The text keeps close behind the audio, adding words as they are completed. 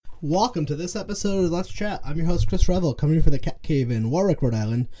Welcome to this episode of Let's Chat. I'm your host, Chris Revel, coming from the Cat Cave in Warwick, Rhode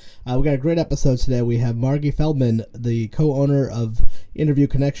Island. We got a great episode today. We have Margie Feldman, the co-owner of Interview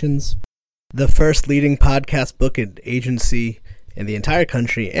Connections, the first leading podcast booking agency in the entire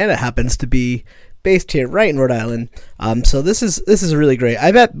country, and it happens to be based here right in Rhode Island. So this is really great.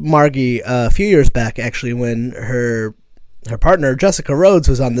 I met Margie a few years back, actually, when her partner, Jessica Rhodes,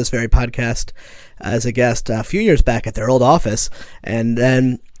 was on this very podcast as a guest a few years back at their old office. And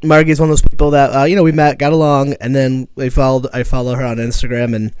then Margie's one of those people that, we met, got along, and then I follow her on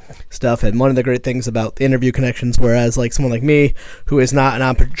Instagram and stuff. And one of the great things about Interview Connections, whereas like someone like me, who is not an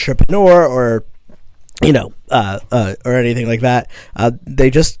entrepreneur or or anything like that,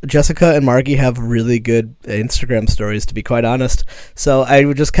 Jessica and Margie have really good Instagram stories, to be quite honest. So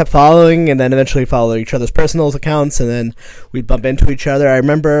I just kept following, and then eventually followed each other's personal accounts, and then we'd bump into each other. I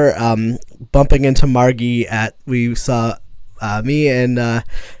remember bumping into Margie we saw me and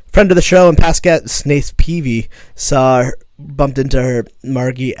friend of the show and past guest, Nate Peavy, bumped into her,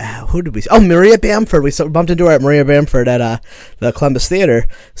 Margie, who did we see? Oh, Maria Bamford. We bumped into her at Maria Bamford at the Columbus Theater.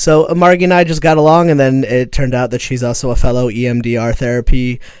 So Margie and I just got along, and then it turned out that she's also a fellow EMDR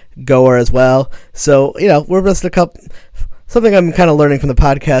therapy goer as well. So, we're just a couple. Something I'm kind of learning from the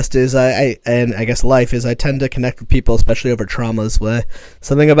podcast is I guess life is I tend to connect with people, especially over traumas. Where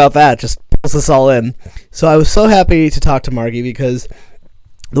something about that just pulls us all in. So I was so happy to talk to Margie because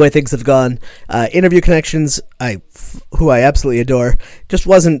the way things have gone, Interview Connections, who I absolutely adore, just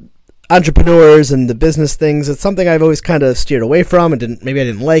wasn't entrepreneurs and the business things. It's something I've always kind of steered away from, and maybe I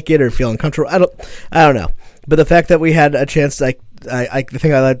didn't like it or feel uncomfortable. I don't know. But the fact that we had a chance, the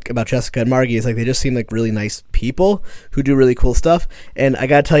thing I like about Jessica and Margie is they just seem like really nice people who do really cool stuff. And I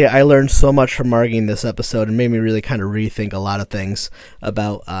gotta tell you, I learned so much from Margie in this episode and made me really kind of rethink a lot of things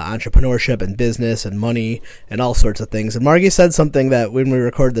about entrepreneurship and business and money and all sorts of things. And Margie said something that when we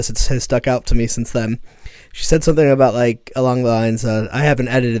recorded this, it has stuck out to me since then. She said something about along the lines, I haven't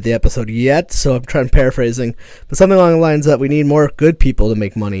edited the episode yet, so I'm paraphrasing, but something along the lines that we need more good people to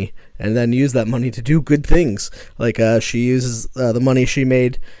make money and then use that money to do good things. She uses the money she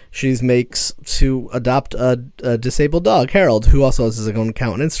makes to adopt a disabled dog, Harold, who also has his own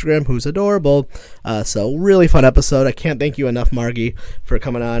account on Instagram, who's adorable. So really fun episode. I can't thank you enough, Margie, for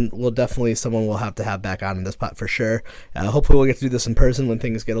coming on. Someone will have to have back on in this pot for sure. Hopefully we'll get to do this in person when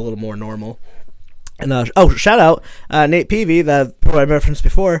things get a little more normal. And shout out Nate Peavy, that I referenced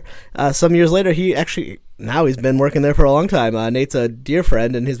before. Some years later, now he's been working there for a long time. Nate's a dear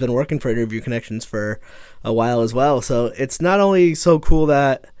friend, and he's been working for Interview Connections for a while as well. So it's not only so cool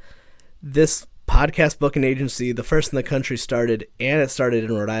that this podcast booking agency, the first in the country, started, and it started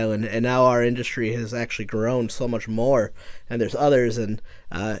in Rhode Island, and now our industry has actually grown so much more, and there's others, and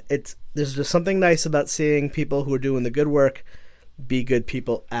there's just something nice about seeing people who are doing the good work be good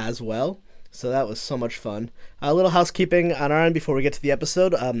people as well. So that was so much fun. A little housekeeping on our end before we get to the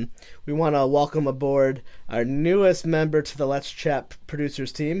episode. We want to welcome aboard our newest member to the Let's Chat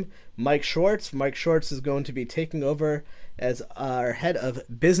producers team, Mike Schwartz. Mike Schwartz is going to be taking over as our head of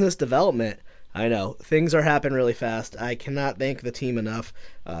business development. I know, things are happening really fast. I cannot thank the team enough.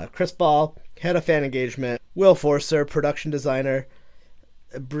 Chris Ball, head of fan engagement. Will Forster, production designer.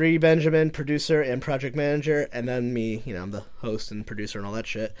 Bree Benjamin, producer and project manager, and then me, I'm the host and producer and all that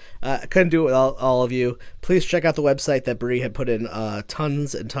shit. I couldn't do it with all of you. Please check out the website that Bree had put in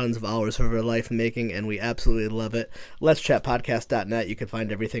tons and tons of hours of her life making, and we absolutely love it. Let'sChatPodcast.net. You can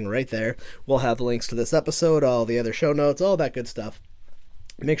find everything right there. We'll have the links to this episode, all the other show notes, all that good stuff.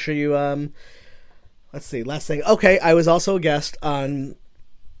 Make sure you, let's see, last thing. Okay, I was also a guest on...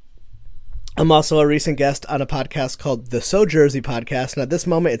 I'm also a recent guest on a podcast called the So Jersey Podcast, and at this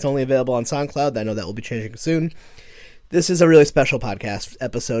moment, it's only available on SoundCloud. I know that will be changing soon. This is a really special podcast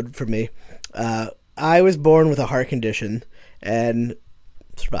episode for me. I was born with a heart condition and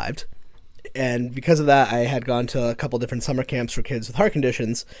survived, and because of that, I had gone to a couple different summer camps for kids with heart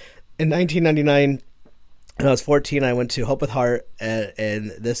conditions. In 1999, when I was 14, I went to Hope with Heart,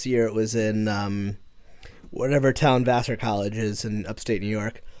 and this year it was in whatever town Vassar College is in upstate New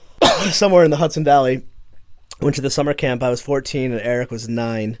York. Somewhere in the Hudson Valley. Went to the summer camp. I was 14 and Eric was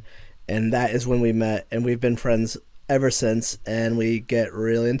 9, and that is when we met, and we've been friends ever since, and we get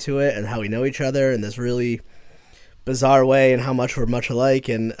real into it and how we know each other in this really bizarre way and how much we're much alike.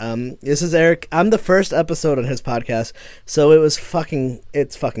 And this is Eric. I'm the first episode on his podcast, so it's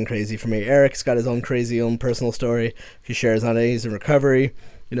fucking crazy for me. Eric's got his own personal story he shares on it. He's in recovery.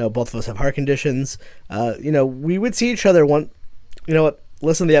 Both of us have heart conditions. We would see each other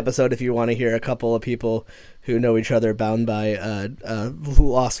listen to the episode if you want to hear a couple of people who know each other bound by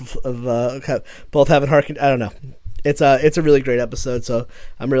loss of both having heart. I don't know. it's a really great episode. So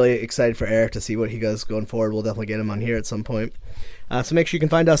I'm really excited for Eric to see what he does going forward. We'll definitely get him on here at some point. So make sure you can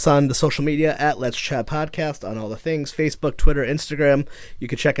find us on the social media at Let's Chat Podcast on all the things, Facebook, Twitter, Instagram. You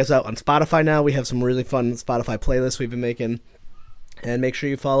can check us out on Spotify now. We have some really fun Spotify playlists we've been making. And make sure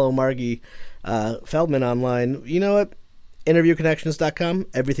you follow Margie Feldman online. You know what? InterviewConnections.com,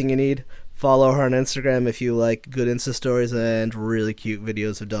 everything you need. Follow her on Instagram if you like good Insta stories and really cute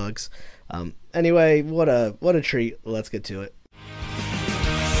videos of dogs. Anyway, what a treat. Let's get to it.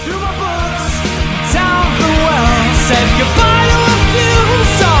 Through my books, down the well, said goodbye to a few,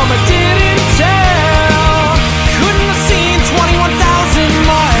 some I didn't tell. Couldn't have seen 21,000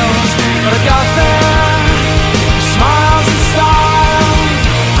 miles, but I got there. Smiles and style,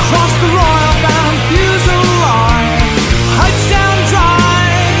 across the royal bound fuselage, heights down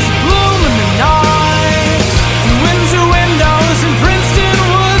drives, bloom in the night. Through Windsor windows and Princeton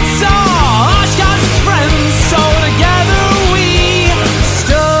woods, saw Oshkosh's friends, so together we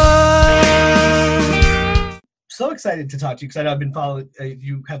stood. So excited to talk to you because I know I've been following.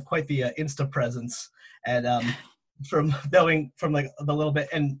 You have quite the Insta presence, and from knowing from like the little bit,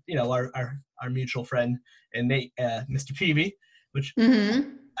 and you know our mutual friend and Nate, Mr. Peavy, which do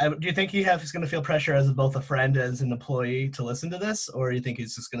you think he's going to feel pressure as both a friend as an employee to listen to this, or do you think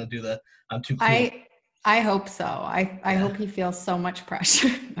he's just going to do the I'm too cool? I hope so. I hope he feels so much pressure.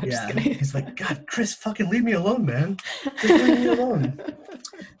 Yeah, he's like, God, Chris, fucking leave me alone, man. Just leave me alone.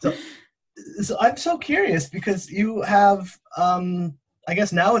 So I'm so curious because you have, I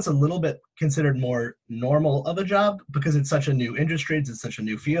guess now it's a little bit considered more normal of a job because it's such a new industry, it's such a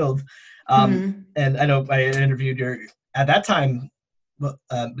new field. And I know I interviewed at that time,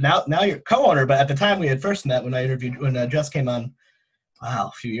 now you're co-owner, but at the time we had first met when Jess came on, wow,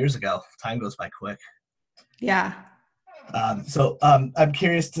 a few years ago. Time goes by quick. Yeah. So I'm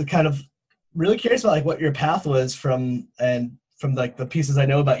curious about like what your path was from like the pieces I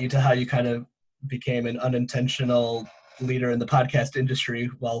know about you to how you kind of became an unintentional leader in the podcast industry,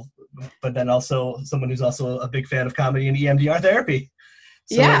 but then also someone who's also a big fan of comedy and EMDR therapy.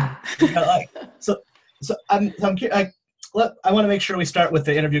 So, yeah. So I want to make sure we start with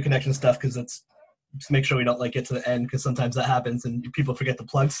the interview connection stuff because let's just make sure we don't like get to the end because sometimes that happens and people forget to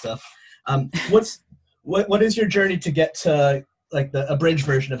plug stuff. What is your journey to get to like the abridged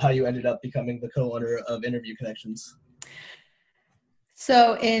version of how you ended up becoming the co-owner of Interview Connections?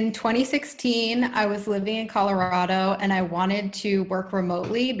 So in 2016, I was living in Colorado and I wanted to work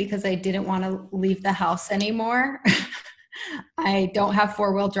remotely because I didn't want to leave the house anymore. I don't have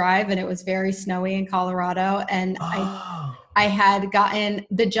 4-wheel drive and it was very snowy in Colorado. And I had gotten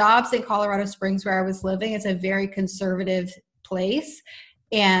the jobs in Colorado Springs where I was living. It's a very conservative place.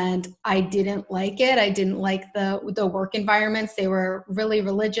 And I didn't like it. I didn't like the work environments. They were really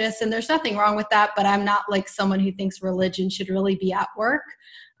religious, and there's nothing wrong with that, but I'm not like someone who thinks religion should really be at work.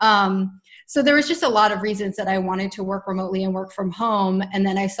 So there was just a lot of reasons that I wanted to work remotely and work from home. And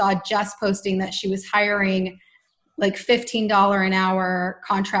then I saw Jess posting that she was hiring like $15 an hour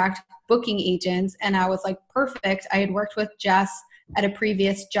contract booking agents. And I was like, perfect. I had worked with Jess at a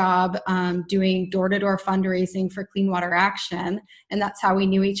previous job doing door-to-door fundraising for Clean Water Action. And that's how we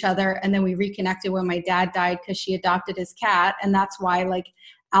knew each other. And then we reconnected when my dad died because she adopted his cat. And that's why, like,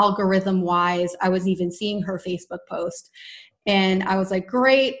 algorithm-wise, I was even seeing her Facebook post. And I was like,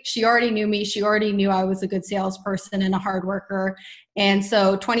 great. She already knew me. She already knew I was a good salesperson and a hard worker. And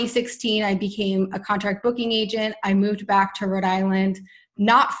so 2016, I became a contract booking agent. I moved back to Rhode Island,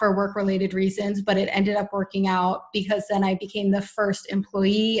 not for work-related reasons, but it ended up working out because then I became the first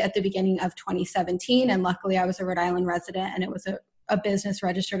employee at the beginning of 2017. And luckily I was a Rhode Island resident and it was a business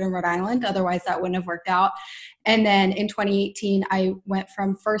registered in Rhode Island. Otherwise that wouldn't have worked out. And then in 2018, I went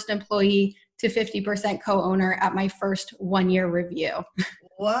from first employee to 50% co-owner at my first 1-year review.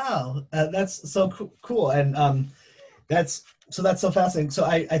 Wow. That's so cool. And that's so fascinating. So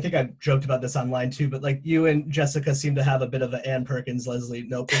I think I joked about this online too, but like you and Jessica seem to have a bit of an Ann Perkins, Leslie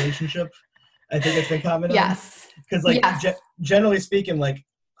Knope relationship. I think it's been commented on. Yes. Because like generally speaking, like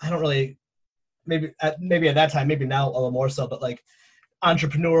I don't really, maybe at that time, maybe now a little more so, but like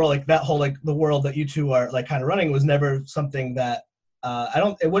entrepreneurial, like that whole, like the world that you two are like kind of running was never something that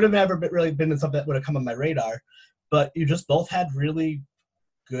it would have never really been something that would have come on my radar, but you just both had really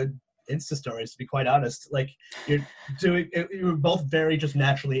good Insta stories, to be quite honest. Like you were both very just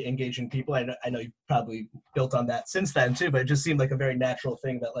naturally engaging people. I know you probably built on that since then too, but it just seemed like a very natural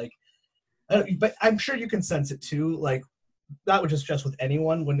thing that like, but I'm sure you can sense it too. Like not just with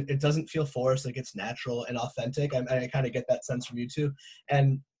anyone when it doesn't feel forced, like it's natural and authentic. I kind of get that sense from you too.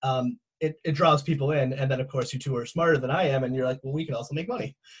 And it draws people in. And then of course you two are smarter than I am. And you're like, well, we can also make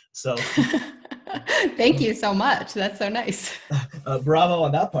money. So Thank you so much. That's so nice. Bravo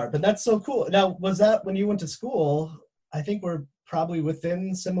on that part. But that's so cool. Now, was that when you went to school? I think we're probably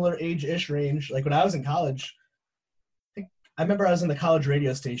within similar age-ish range. Like when I was in college, I remember I was in the college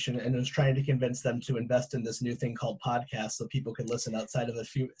radio station and was trying to convince them to invest in this new thing called podcasts so people could listen outside of the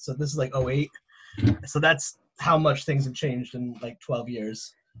few. So this is like '08. So that's how much things have changed in like 12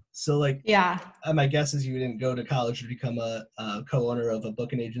 years. So like, Yeah. my guess is you didn't go to college to become a co-owner of a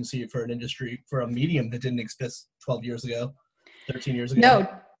booking agency for an industry, for a medium that didn't exist 12 years ago, 13 years ago. No,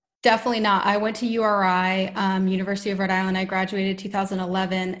 definitely not. I went to URI, University of Rhode Island. I graduated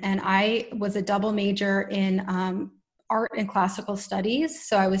 2011, and I was a double major in art and classical studies.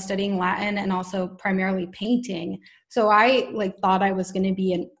 So I was studying Latin and also primarily painting. So I like thought I was going to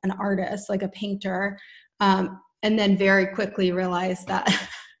be an artist, like a painter, and then very quickly realized that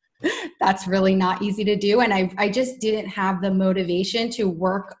that's really not easy to do. And I just didn't have the motivation to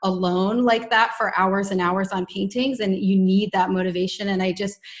work alone like that for hours and hours on paintings. And you need that motivation. And I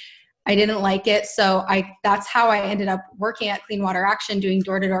didn't like it. So that's how I ended up working at Clean Water Action doing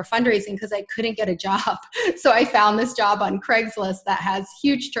door-to-door fundraising, because I couldn't get a job. So I found this job on Craigslist that has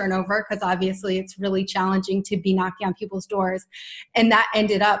huge turnover, because obviously it's really challenging to be knocking on people's doors. And that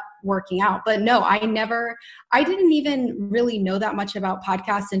ended up working out. But no, I didn't even really know that much about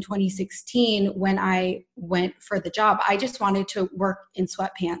podcasts in 2016 when I went for the job. I just wanted to work in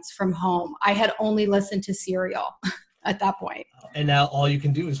sweatpants from home. I had only listened to Serial at that point. And now all you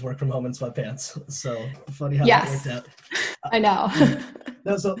can do is work from home in sweatpants. So funny how Yes. that worked out. I know.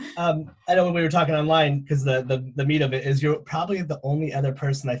 No, so I know when we were talking online, because the meat of it is you're probably the only other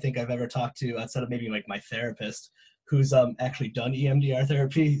person I think I've ever talked to outside of maybe like my therapist who's actually done EMDR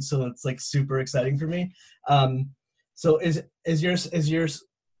therapy. So it's like super exciting for me. So is yours?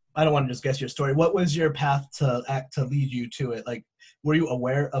 I don't want to just guess your story. What was your path to lead you to it? Like, were you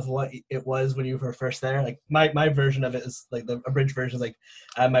aware of what it was when you were first there? Like my version of it is like the abridged version is like,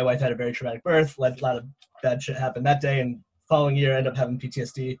 my wife had a very traumatic birth, a lot of bad shit happened that day, and following year I ended up having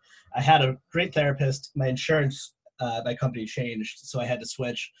PTSD. I had a great therapist. My insurance, my company changed, so I had to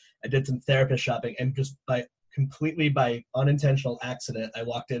switch. I did some therapist shopping, and just completely by unintentional accident, I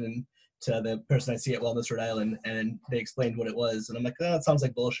walked in and to the person I see at Wellness Rhode Island, and they explained what it was. And I'm like, oh, it sounds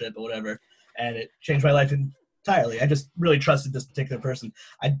like bullshit, but whatever. And it changed my life entirely. I just really trusted this particular person.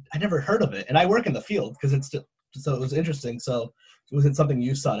 I never heard of it. And I work in the field because so it was interesting. So was it something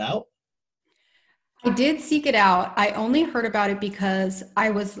you sought out? I did seek it out. I only heard about it because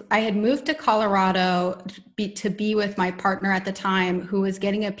I had moved to Colorado to be with my partner at the time, who was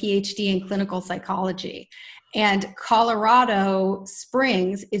getting a PhD in clinical psychology. And Colorado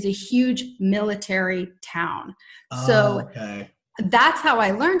Springs is a huge military town. So okay. That's how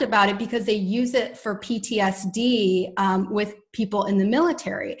I learned about it, because they use it for PTSD with people in the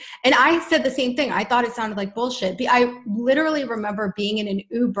military. And I said the same thing. I thought it sounded like bullshit. I literally remember being in an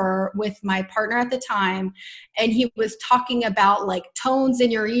Uber with my partner at the time, and he was talking about like tones in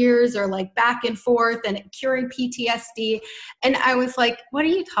your ears or like back and forth and curing PTSD. And I was like, what are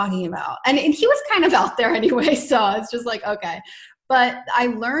you talking about? And he was kind of out there anyway. So it's just like, okay. But I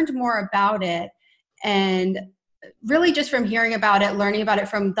learned more about it, and really just from hearing about it, learning about it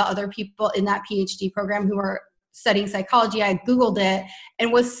from the other people in that PhD program who were studying psychology. I Googled it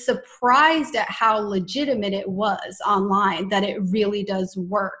and was surprised at how legitimate it was online, that it really does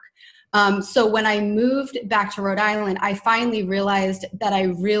work. So when I moved back to Rhode Island, I finally realized that I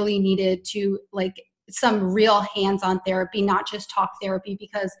really needed to like some real hands-on therapy, not just talk therapy,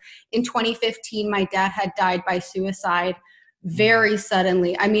 because in 2015, my dad had died by suicide very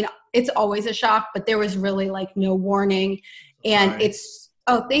suddenly. I mean, it's always a shock, but there was really like no warning. And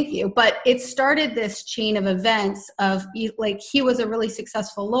thank you. But it started this chain of events of like, he was a really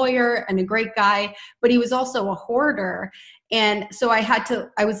successful lawyer and a great guy, but he was also a hoarder. And so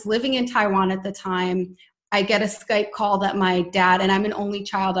I was living in Taiwan at the time. I get a Skype call that my dad, and I'm an only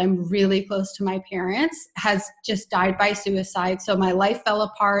child, I'm really close to my parents, has just died by suicide. So my life fell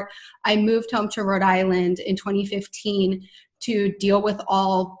apart. I moved home to Rhode Island in 2015 to deal with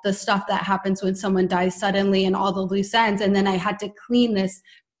all the stuff that happens when someone dies suddenly and all the loose ends. And then I had to clean this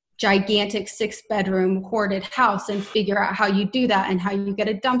gigantic 6-bedroom hoarded house and figure out how you do that and how you get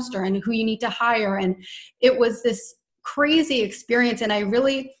a dumpster and who you need to hire. And it was this crazy experience. And I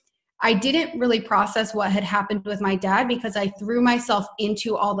didn't really process what had happened with my dad, because I threw myself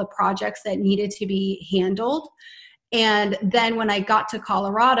into all the projects that needed to be handled. And then when I got to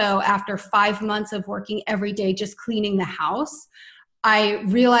Colorado, after 5 months of working every day just cleaning the house, I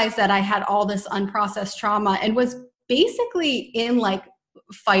realized that I had all this unprocessed trauma and was basically in like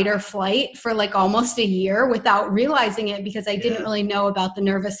fight or flight for like almost a year without realizing it, because I didn't really know about the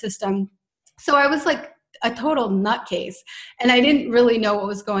nervous system. So I was like a total nutcase, and I didn't really know what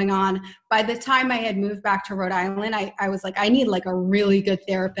was going on. By the time I had moved back to Rhode Island, I was like, I need like a really good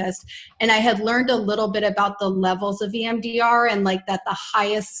therapist. And I had learned a little bit about the levels of EMDR, and like that the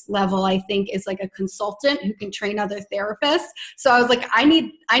highest level I think is like a consultant who can train other therapists. So I was like, I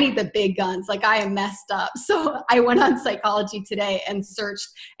need the big guns. Like I am messed up. So I went on Psychology Today and searched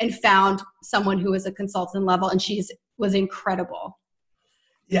and found someone who was a consultant level, and was incredible.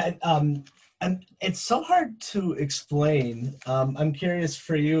 Yeah, and it's so hard to explain. I'm curious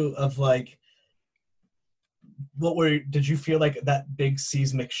for you of like, did you feel like that big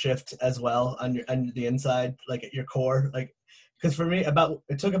seismic shift as well on the inside, like at your core? Like, because for me,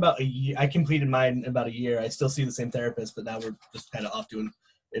 it took about a year. I completed mine in about a year. I still see the same therapist, but now we're just kind of off doing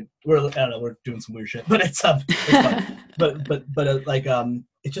it. I don't know, we're doing some weird shit, but it's fun.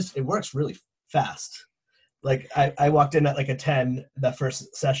 It works really fast. Like I walked in at like a 10 that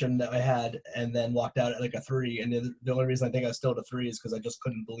first session that I had, and then walked out at like a 3. And the only reason I think I was still at a 3 is because I just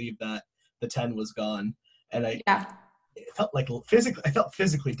couldn't believe that the 10 was gone. And it felt like physically, I felt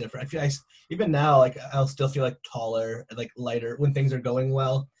physically different. Even now, like I'll still feel like taller, like lighter when things are going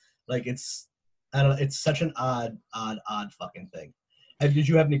well. Like it's such an odd fucking thing. Did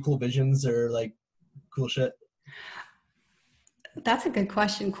you have any cool visions or like cool shit? That's a good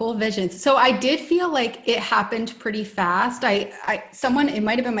question. Cool visions. So I did feel like it happened pretty fast. Someone, it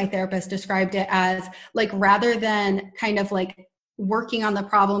might have been my therapist, described it as like, rather than kind of like working on the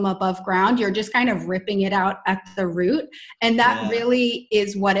problem above ground, you're just kind of ripping it out at the root. And that really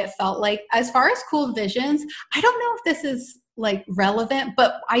is what it felt like. As far as cool visions, I don't know if this is like relevant,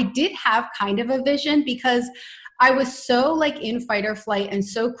 but I did have kind of a vision because I was so like in fight or flight and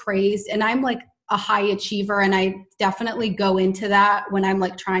so crazed. And I'm like a high achiever, and I definitely go into that when I'm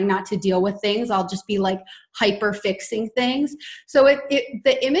like trying not to deal with things. I'll just be like hyper fixing things. So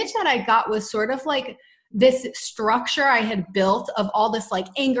the image that I got was sort of like this structure I had built of all this like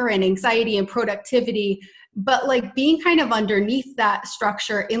anger and anxiety and productivity, but like being kind of underneath that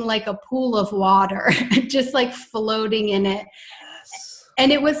structure in like a pool of water, just like floating in it.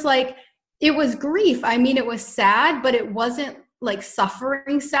 And it was like, it was grief. I mean, it was sad, but it wasn't like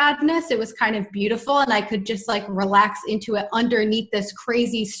suffering sadness. It was kind of beautiful, and I could just like relax into it underneath this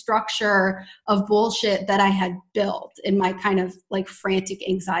crazy structure of bullshit that I had built in my kind of like frantic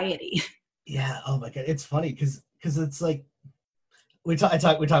anxiety. Yeah. Oh my God. It's funny because it's like we talk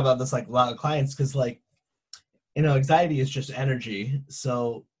about this like a lot of clients, because like, anxiety is just energy.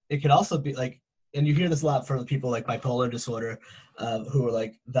 So it could also be like, and you hear this a lot from people like bipolar disorder, who are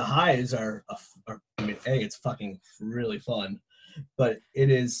like, the highs are I mean, it's fucking really fun, but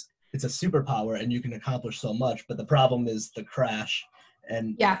it's a superpower and you can accomplish so much. But the problem is the crash,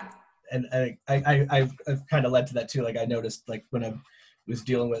 and I've kind of led to that too. Like I noticed, like when I was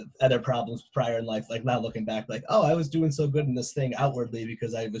dealing with other problems prior in life, like now looking back, like, oh, I was doing so good in this thing outwardly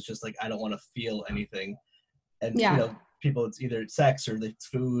because I was just like, I don't want to feel anything. And people, it's either sex or it's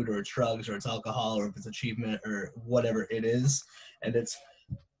food or it's drugs or it's alcohol or if it's achievement or whatever it is.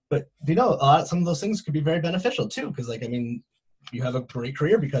 But some of those things could be very beneficial too, because like, I mean, you have a great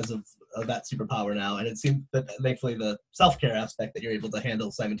career because of that superpower now, and it seems that thankfully the self-care aspect that you're able to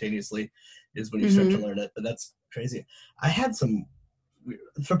handle simultaneously is when you start to learn it. But that's crazy. I had some,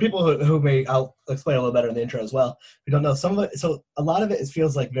 for people who I'll explain a little better in the intro as well, we don't know some of it. So a lot of it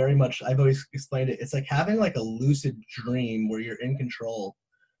feels like very much, I've always explained it, it's like having like a lucid dream where you're in control,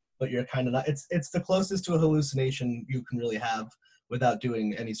 but you're kind of not. It's the closest to a hallucination you can really have without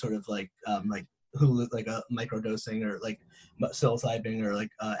doing any sort of like a microdosing or like psilocybin or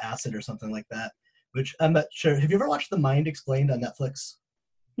like acid or something like that, which I'm not sure. Have you ever watched The Mind Explained on Netflix?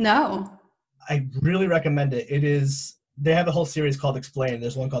 No. I really recommend it. They have a whole series called Explain.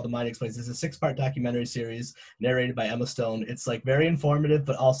 There's one called The Mind Explains. It's a 6-part documentary series narrated by Emma Stone. It's like very informative,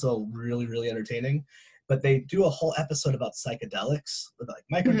 but also really, really entertaining. But they do a whole episode about psychedelics, with like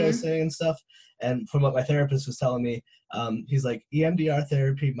microdosing and stuff. And from what my therapist was telling me, he's like, EMDR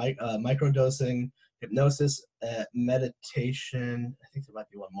therapy, microdosing, hypnosis, meditation, I think there might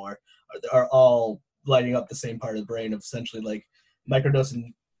be one more, are all lighting up the same part of the brain of essentially like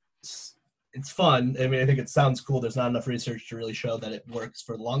microdosing. It's fun. I mean, I think it sounds cool. There's not enough research to really show that it works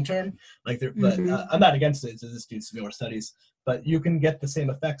for the long term. But I'm not against it. So this needs more studies. But you can get the same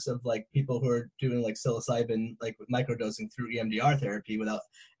effects of like people who are doing like psilocybin, like with microdosing through EMDR therapy without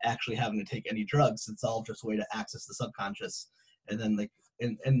actually having to take any drugs. It's all just a way to access the subconscious. And then like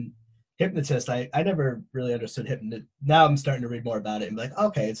and hypnotist, I never really understood hypnotist. Now I'm starting to read more about it and be like,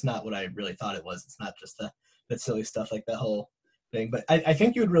 okay, it's not what I really thought it was. It's not just that silly stuff like that whole thing. But I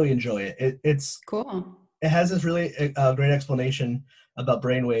think you would really enjoy it. It's cool. it has this really great explanation about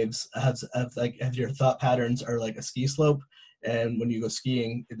brainwaves. Have your thought patterns are like a ski slope, and when you go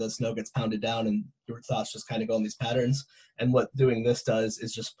skiing, the snow gets pounded down, and your thoughts just kind of go in these patterns. And what doing this does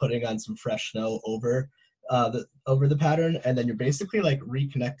is just putting on some fresh snow over the pattern, and then you're basically like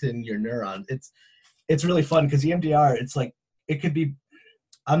reconnecting your neuron. It's really fun because EMDR, it's like it could be.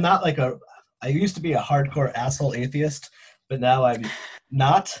 I'm not like I used to be a hardcore asshole atheist, but now I'm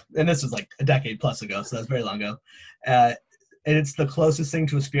not. And this was like a decade plus ago, so that's very long ago. And it's the closest thing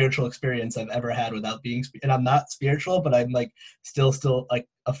to a spiritual experience I've ever had without being. And I'm not spiritual, but I'm like still like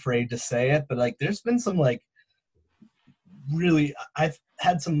afraid to say it. But like, there's been some like really. I've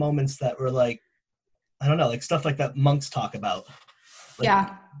had some moments that were like, I don't know, like stuff like that monks talk about. Like,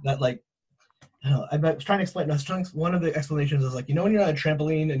 yeah. That like. I don't know, I was trying to explain. One of the explanations is like, you know, when you're on a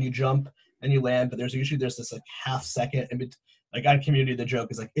trampoline and you jump and you land, but there's this like half second like on Community, the joke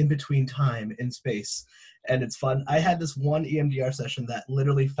is like in between time and space, and it's fun. I had this one EMDR session that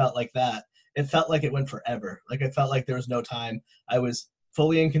literally felt like that. It felt like it went forever. Like it felt like there was no time. I was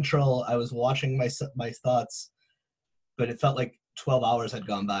fully in control. I was watching my thoughts, but it felt like 12 hours had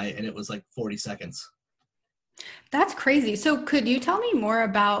gone by, and it was like 40 seconds. That's crazy. So could you tell me more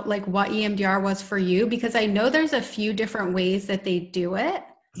about like what EMDR was for you? Because I know there's a few different ways that they do it.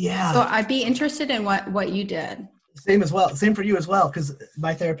 Yeah. So I'd be interested in what you did. Same as well. Same for you as well. Because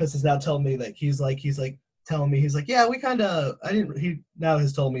my therapist has now told me that he's like telling me, he's like, yeah, he now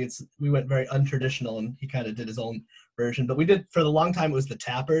has told me we went very untraditional, and he kind of did his own version. But we did, for the long time, it was the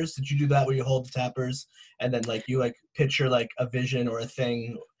tappers. Did you do that where you hold the tappers and then like you like picture like a vision or a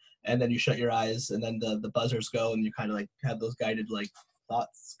thing, and then you shut your eyes, and then the buzzers go, and you kind of like have those guided like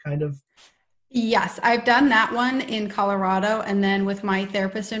thoughts kind of? Yes, I've done that one in Colorado. And then with my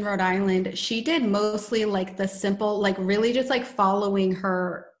therapist in Rhode Island, she did mostly like the simple, like really just like following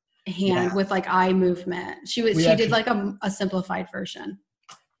her hand with like eye movement. She did like a simplified version.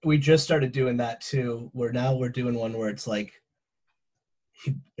 We just started doing that too, where now we're doing one where it's like,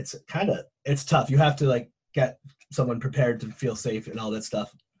 it's tough. You have to like get someone prepared to feel safe and all that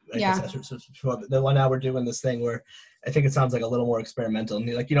stuff. The one now we're doing this thing where I think it sounds like a little more experimental,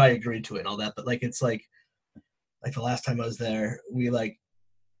 and like, you know, I agreed to it and all that, but like it's like the last time I was there,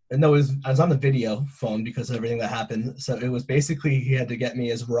 I was on the video phone because of everything that happened. So it was basically, he had to get me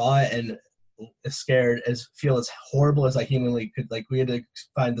as raw and as scared, feel as horrible as I humanly could. Like we had to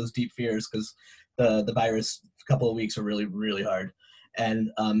find those deep fears because the virus couple of weeks were really, really hard. And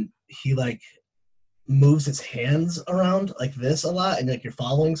he like moves his hands around like this a lot, and like you're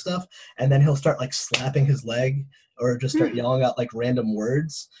following stuff, and then he'll start like slapping his leg or just start yelling out like random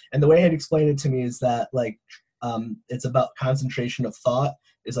words. And the way he'd explained it to me is that like it's about concentration of thought.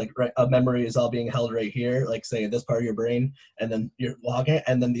 Is like a memory is all being held right here, like say this part of your brain, and then you're walking,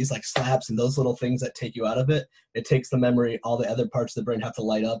 and then these like slaps and those little things that take you out of it, it takes the memory, all the other parts of the brain have to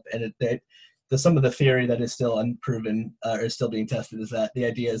light up. And some of the theory that is still unproven or is still being tested is that the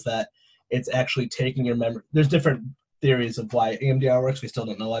idea is that it's actually taking your memory. There's different theories of why EMDR works. We still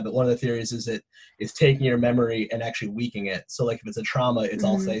don't know why, but one of the theories is it is taking your memory and actually weakening it. So like if it's a trauma, it's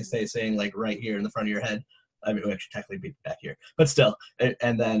all saying like right here in the front of your head. I mean, it would actually technically be back here, but still.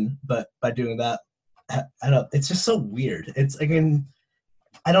 And then, but by doing that, I don't know, it's just so weird. It's, again,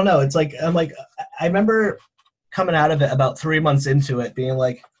 I don't know. It's like, I remember coming out of it about 3 months into it being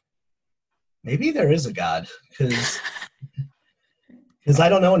like, maybe there is a God, because I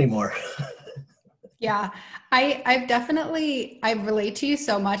don't know anymore. Yeah, I relate to you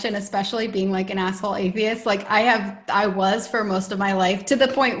so much, and especially being like an asshole atheist. Like I was for most of my life, to the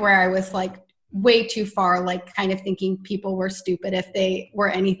point where I was like way too far, like kind of thinking people were stupid if they were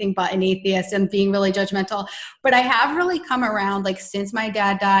anything but an atheist, and being really judgmental. But I have really come around like since my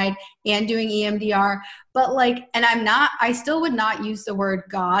dad died and doing EMDR. But like, and I still would not use the word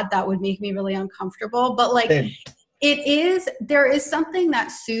God. That would make me really uncomfortable. But like, there is something that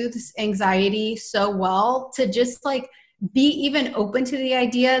soothes anxiety so well, to just like be even open to the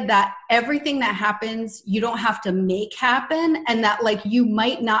idea that everything that happens, you don't have to make happen, and that like you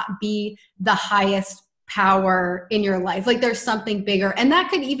might not be the highest power in your life. Like there's something bigger, and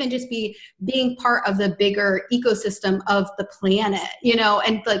that could even just be being part of the bigger ecosystem of the planet, you know,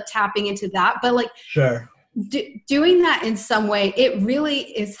 and like tapping into that. But like, sure. Doing that in some way, it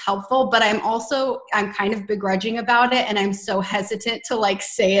really is helpful, but I'm kind of begrudging about it, and I'm so hesitant to like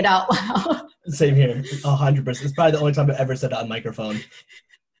say it out loud. Same here, 100%. It's probably the only time I've ever said it on microphone.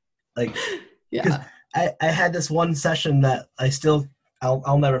 Like, yeah, I had this one session that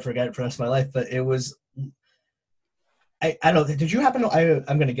I'll never forget it for the rest of my life, but it was, I don't know, did you happen to,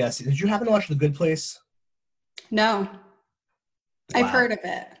 I'm going to guess, did you happen to watch The Good Place? No. I've Wow. heard of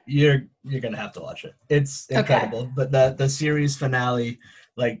it. You're gonna have to watch it. It's Okay. incredible. But the series finale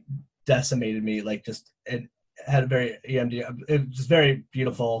like decimated me. Like just it had a very EMDR. It was very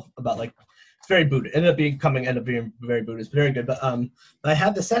beautiful about like it's very Buddhist. Ended up being very Buddhist, very good. But I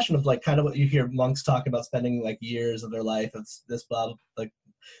had this session of like kind of what you hear monks talk about, spending like years of their life. It's this blah like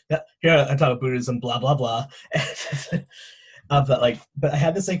yeah, here I talk about Buddhism, blah blah blah. But I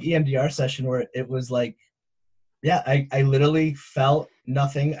had this like EMDR session where it was like, yeah, I literally felt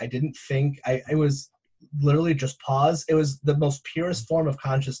nothing. I didn't think. I was literally just pause. It was the most purest form of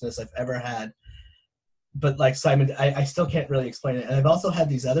consciousness I've ever had. But like Simon, I still can't really explain it. And I've also had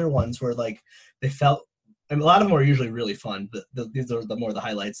these other ones where like they felt, I mean, a lot of them are usually really fun, but these are the more the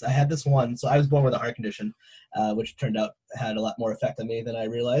highlights. I had this one. So I was born with a heart condition, which turned out had a lot more effect on me than I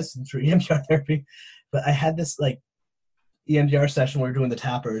realized through EMDR therapy. But I had this like EMDR session where we were doing the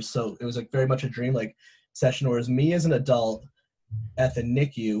tappers. So it was like very much a dream like session where it was me as an adult at the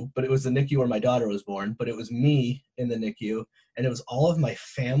NICU, but it was the NICU where my daughter was born, but it was me in the NICU, and it was all of my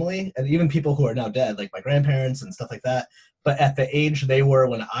family and even people who are now dead, like my grandparents and stuff like that, but at the age they were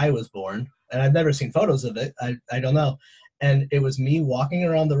when I was born. And I've never seen photos of it. I don't know. And it was me walking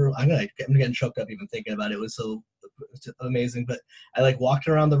around the room. I'm getting choked up even thinking about it. It was so amazing. But I like walked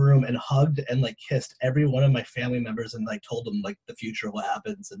around the room and hugged and like kissed every one of my family members and like told them like the future of what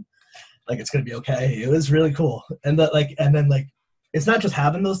happens and like it's gonna be okay. It was really cool. And that like and then like it's not just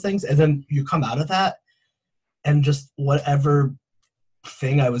having those things, and then you come out of that and just whatever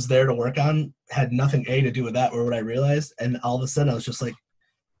thing I was there to work on had nothing to do with that or what I realized. And all of a sudden I was just like,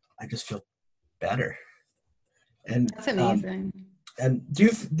 I just feel better. And That's amazing. And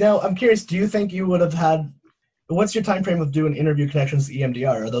now I'm curious, do you think you would have had, what's your time frame of doing interview connections to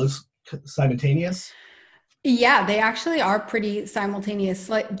EMDR? Are those simultaneous? Yeah, they actually are pretty simultaneous.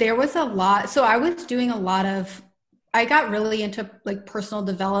 Like there was a lot. So I was doing a lot of, I got really into like personal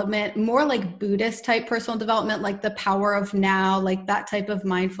development, more like Buddhist type personal development, like the power of now, like that type of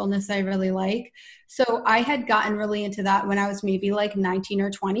mindfulness I really like. So I had gotten really into that when I was maybe like 19 or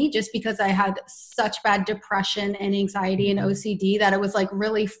 20, just because I had such bad depression and anxiety and OCD that it was like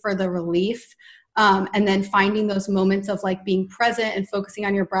really for the relief. And then finding those moments of like being present and focusing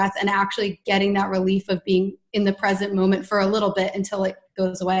on your breath and actually getting that relief of being in the present moment for a little bit until it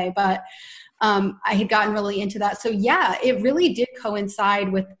goes away. But I had gotten really into that. So yeah, it really did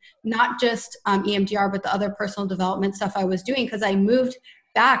coincide with not just EMDR, but the other personal development stuff I was doing, because I moved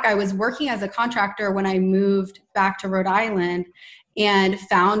back. I was working as a contractor when I moved back to Rhode Island and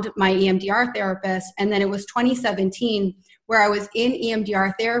found my EMDR therapist. And then it was 2017 where I was in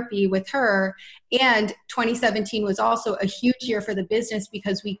EMDR therapy with her. And 2017 was also a huge year for the business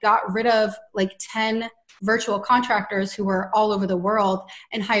because we got rid of like 10 virtual contractors who were all over the world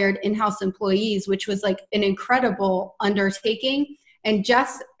and hired in-house employees, which was like an incredible undertaking. And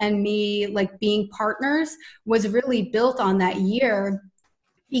Jess and me like being partners was really built on that year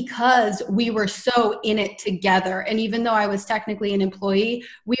because we were so in it together. And even though I was technically an employee,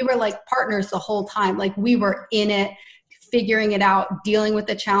 we were like partners the whole time. Like we were in it, figuring it out, dealing with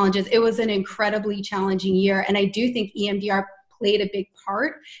the challenges. It was an incredibly challenging year. And I do think EMDR played a big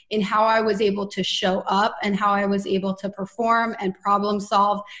part in how I was able to show up and how I was able to perform and problem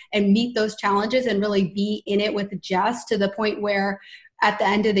solve and meet those challenges and really be in it with Jess, to the point where at the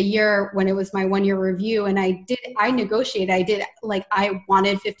end of the year, when it was my 1 year review, and I negotiated, I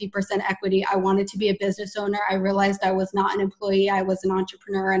wanted 50% equity. I wanted to be a business owner. I realized I was not an employee. I was an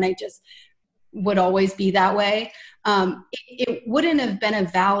entrepreneur, and I just would always be that way. It wouldn't have been a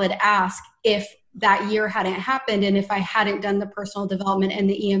valid ask if that year hadn't happened and if I hadn't done the personal development and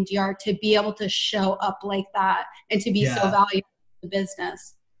the EMDR to be able to show up like that and to be so valuable to the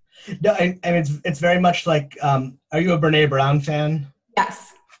business. No, I mean, it's very much like, are you a Brene Brown fan?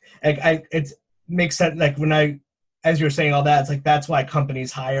 Yes. It makes sense. Like as you were saying all that, it's like, that's why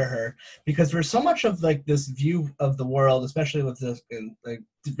companies hire her, because there's so much of like this view of the world, especially with this like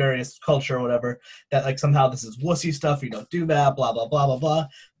various culture or whatever, that like somehow this is wussy stuff. You don't do that, blah, blah, blah, blah, blah.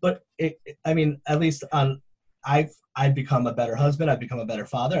 But I mean, at least I've become a better husband. I've become a better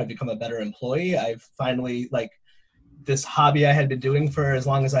father. I've become a better employee. I've finally like this hobby I had been doing for as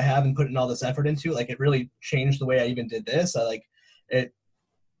long as I have and putting all this effort into, like it really changed the way I even did this. I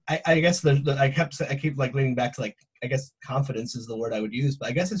guess I keep like leaning back to like, I guess confidence is the word I would use, but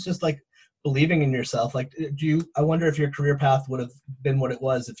I guess it's just like believing in yourself. Like, I wonder if your career path would have been what it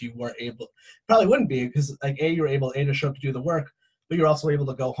was if you weren't able, probably wouldn't be, because like you were able to show up to do the work, but you're also able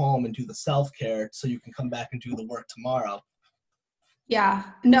to go home and do the self-care so you can come back and do the work tomorrow. Yeah,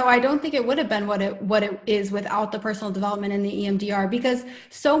 no, I don't think it would have been what it is without the personal development in the EMDR, because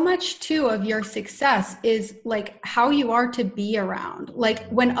so much too of your success is like how you are to be around. Like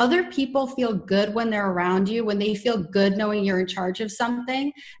when other people feel good when they're around you, when they feel good knowing you're in charge of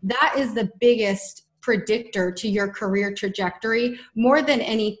something, that is the biggest predictor to your career trajectory more than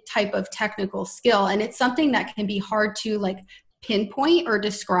any type of technical skill. And it's something that can be hard to like pinpoint or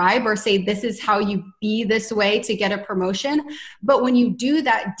describe or say this is how you be this way to get a promotion. But when you do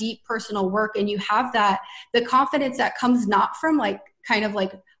that deep personal work and you have that, the confidence that comes not from like kind of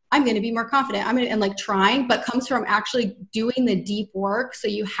like I'm going to be more confident, I'm going to, and like trying, but comes from actually doing the deep work. So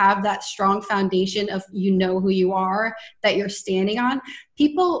you have that strong foundation of, you know, who you are, that you're standing on.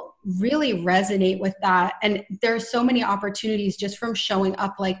 People really resonate with that. And there's so many opportunities just from showing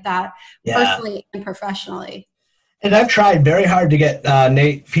up like that, personally and professionally. And I've tried very hard to get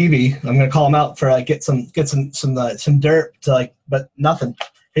Nate Peavy. I'm going to call him out for like get some dirt to like, but nothing.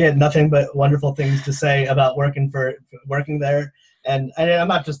 He had nothing but wonderful things to say about working there. And I'm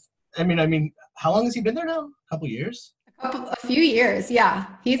not just. I mean, how long has he been there now? A couple years. A few years, yeah.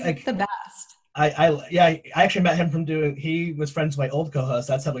 He's like, the best. I actually met him from he was friends with my old co-host.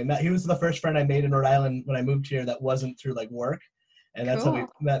 That's how we met. He was the first friend I made in Rhode Island when I moved here that wasn't through like work, and that's how we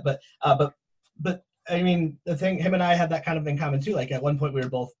met. But I mean, the thing, him and I had that kind of in common too. Like at one point we were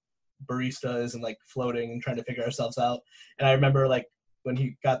both baristas and like floating and trying to figure ourselves out. And I remember like when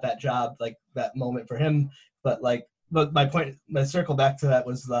he got that job, like that moment for him. But my circle back to that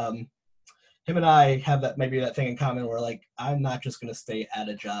was him and I have that thing in common where like I'm not just going to stay at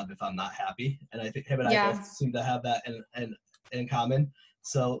a job if I'm not happy. And I think him and I both seem to have that in common.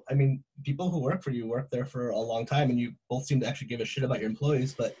 So I mean, people who work for you work there for a long time, and you both seem to actually give a shit about your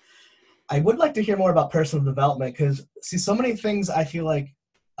employees. But I would like to hear more about personal development, because see, so many things I feel like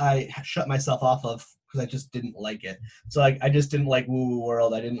I shut myself off of because I just didn't like it. So like I just didn't like Woo Woo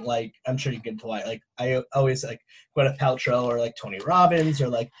World. I didn't like. I'm sure you get to why. Like I always like Gwyneth Paltrow or like Tony Robbins or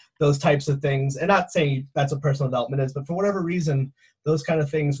like those types of things. And not saying that's what personal development is, but for whatever reason, those kind of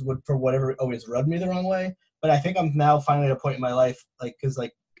things would, for whatever, always rubbed me the wrong way. But I think I'm now finally at a point in my life, like, because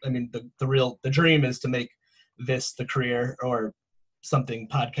like I mean the dream is to make this the career or something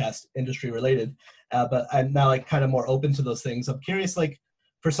podcast industry related, but I'm now like kind of more open to those things. I'm curious, like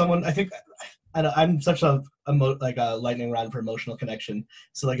for someone, I think I'm such a lightning rod for emotional connection.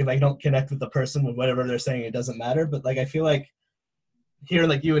 So like if I don't connect with the person with whatever they're saying, it doesn't matter. But like I feel like hearing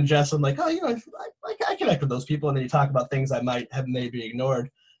like you and Jess, I'm like, oh, you know, I connect with those people, and then you talk about things I might have maybe ignored.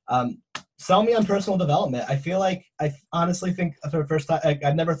 Sell me on personal development. I feel like I honestly think for the first time,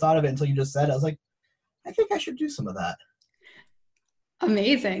 I've never thought of it until you just said it. I was like, I think I should do some of that.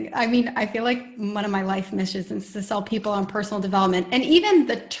 Amazing. I mean, I feel like one of my life missions is to sell people on personal development. And even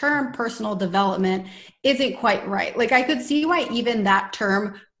the term personal development isn't quite right. Like I could see why even that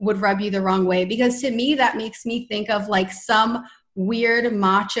term would rub you the wrong way, because to me, that makes me think of like some weird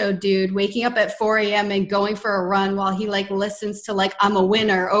macho dude waking up at 4 a.m. and going for a run while he like listens to like I'm a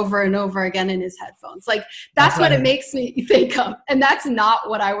winner over and over again in his headphones. Like that's what it makes me think of. And that's not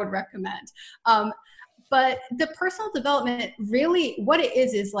what I would recommend. But the personal development, really what it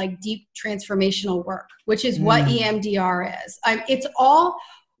is like deep transformational work, which is what EMDR is. It's all,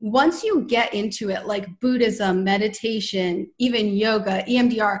 once you get into it, like Buddhism, meditation, even yoga,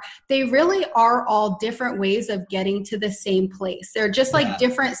 EMDR, they really are all different ways of getting to the same place. They're just like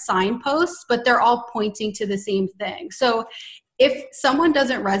different signposts, but they're all pointing to the same thing. So if someone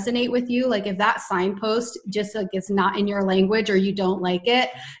doesn't resonate with you, like if that signpost just like is not in your language or you don't like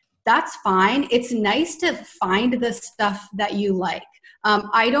it, that's fine. It's nice to find the stuff that you like.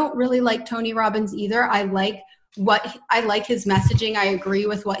 I don't really like Tony Robbins either. I like his messaging. I agree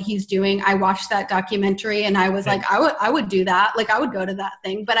with what he's doing. I watched that documentary and I was like, I would do that. Like I would go to that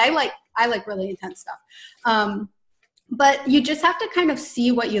thing, but I like really intense stuff. But you just have to kind of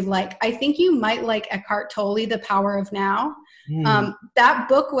see what you like. I think you might like Eckhart Tolle, The Power of Now. That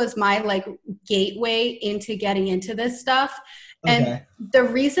book was my like gateway into getting into this stuff. And the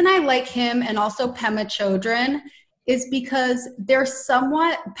reason I like him and also Pema Chodron is because they're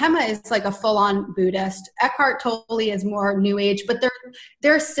Pema is like a full-on Buddhist. Eckhart Tolle is more New Age, but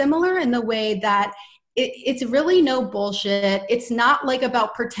they're similar in the way that it's really no bullshit. It's not like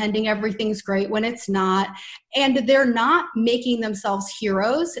about pretending everything's great when it's not. And they're not making themselves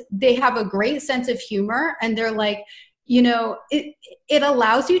heroes. They have a great sense of humor, and they're like, you know, it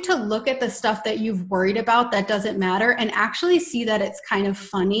allows you to look at the stuff that you've worried about that doesn't matter and actually see that it's kind of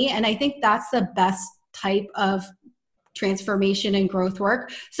funny. And I think that's the best type of transformation and growth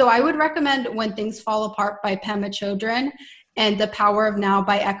work. So I would recommend When Things Fall Apart by Pema Chodron and The Power of Now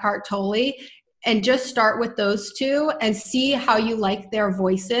by Eckhart Tolle. and just start with those two and see how you like their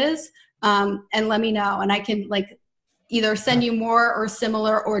voices, and let me know. And I can like either send you more or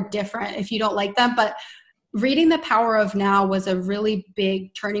similar or different if you don't like them. But reading The Power of Now was a really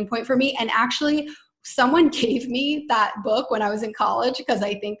big turning point for me. And actually, someone gave me that book when I was in college because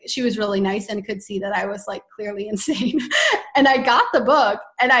I think she was really nice and could see that I was like clearly insane. And I got the book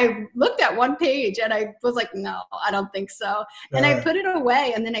and I looked at one page and I was like, no, I don't think so. And I put it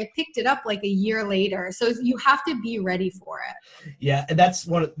away and then I picked it up like a year later. So you have to be ready for it. Yeah, and that's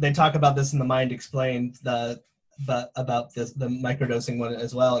what they talk about this in The Mind Explained, about this, the microdosing one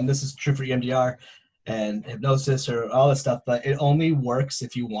as well. And this is true for EMDR and hypnosis or all this stuff, but it only works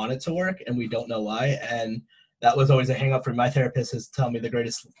if you want it to work, and we don't know why. And that was always a hang up for my therapist, is tell me the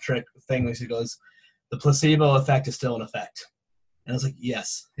greatest thing was, he goes, the placebo effect is still an effect. And I was like,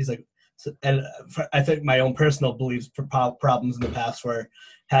 yes. He's like, so, and I think my own personal beliefs for problems in the past were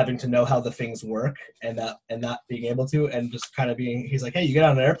having to know how the things work and not being able to, and just kind of being, he's like, hey, you get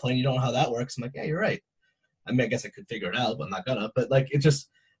on an airplane, you don't know how that works. I'm like, yeah, you're right. I mean, I guess I could figure it out, but I'm not gonna. But like, it just,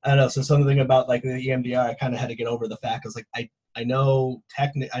 I don't know. So something about like the EMDR, I kind of had to get over the fact. I was like, I know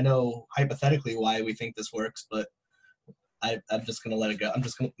hypothetically why we think this works, but I'm just gonna let it go. I'm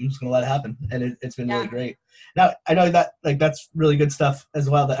just gonna let it happen, and it's been really great. Now I know that like that's really good stuff as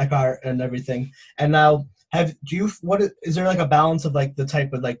well, the Eckhart and everything. And now, is there like a balance of like the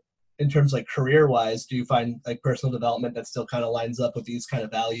type of like, in terms of like career wise, do you find like personal development that still kind of lines up with these kind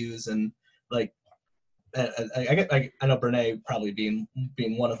of values? And like, I know Brene probably being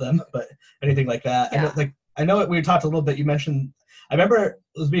one of them, but anything like that. Yeah. I know we talked a little bit. You mentioned, I remember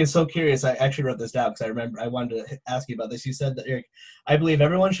I was being so curious. I actually wrote this down because I wanted to ask you about this. You said that, Eric, I believe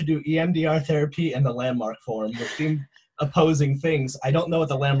everyone should do EMDR therapy and the Landmark Forum, which seemed opposing things. I don't know what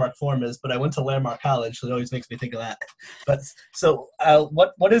the Landmark Forum is, but I went to Landmark College, so it always makes me think of that. But so,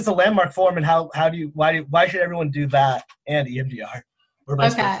 what is the Landmark Forum, and why should everyone do that and EMDR, or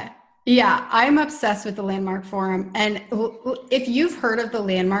vice versa? Yeah, I'm obsessed with the Landmark Forum. And if you've heard of the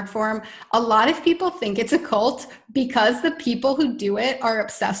Landmark Forum, a lot of people think it's a cult because the people who do it are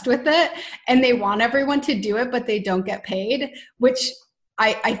obsessed with it and they want everyone to do it, but they don't get paid, which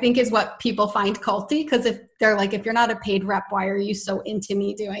I think is what people find culty, because if they're like, if you're not a paid rep, why are you so into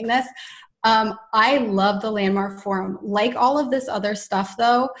me doing this? I love the Landmark Forum. Like all of this other stuff,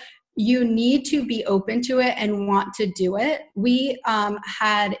 though, you need to be open to it and want to do it. We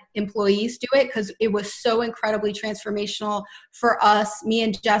had employees do it because it was so incredibly transformational for us, me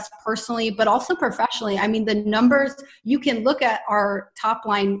and Jess personally, but also professionally. I mean, the numbers, you can look at our top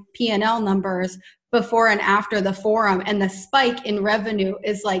line P&L numbers before and after the forum, and the spike in revenue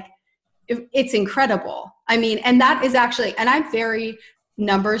is like, it's incredible. I mean, and that is actually, and I'm very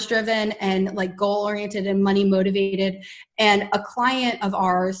numbers driven and like goal oriented and money motivated. And a client of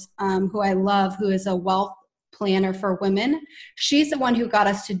ours who I love, who is a wealth planner for women, she's the one who got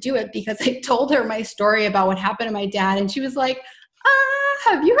us to do it because I told her my story about what happened to my dad. And she was like,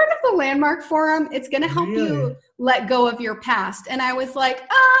 have you heard of the Landmark Forum? It's going to help you let go of your past. And I was like,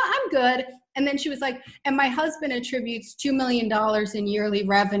 I'm good. And then she was like, and my husband attributes $2 million in yearly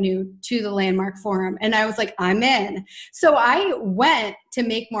revenue to the Landmark Forum. And I was like, I'm in. So I went to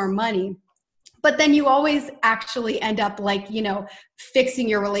make more money. But then you always actually end up like, fixing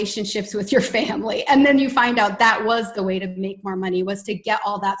your relationships with your family. And then you find out that was the way to make more money, was to get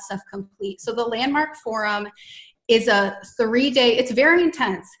all that stuff complete. So the Landmark Forum is a 3-day, it's very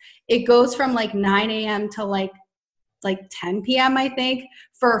intense. It goes from like 9 a.m. to like 10 p.m., I think,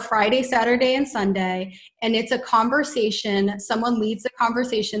 for Friday, Saturday, and Sunday. And it's a conversation. Someone leads the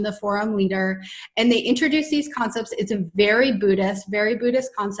conversation, the forum leader, and they introduce these concepts. It's a very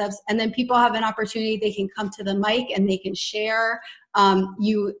Buddhist concepts. And then people have an opportunity. They can come to the mic and they can share.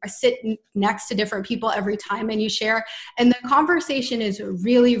 You sit next to different people every time and you share. And the conversation is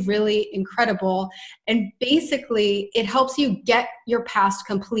really, really incredible. And basically, it helps you get your past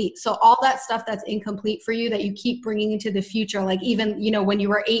complete. So all that stuff that's incomplete for you that you keep bringing into the future, like even, when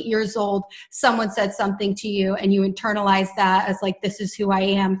you were 8 years old, someone said something to you and you internalize that as like, this is who I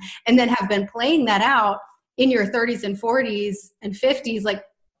am. And then have been playing that out in your 30s and 40s and 50s, like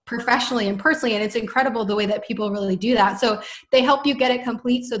professionally and personally. And it's incredible the way that people really do that. So they help you get it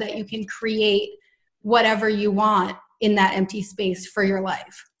complete so that you can create whatever you want in that empty space for your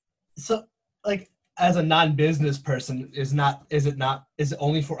life. So like, as a non-business person, is it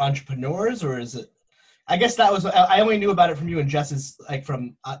only for entrepreneurs, or is it, I guess that was, I only knew about it from you and Jess's, like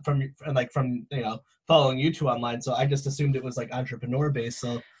from following you two online. So I just assumed it was like entrepreneur based.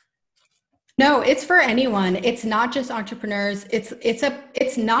 So no, it's for anyone. It's not just entrepreneurs.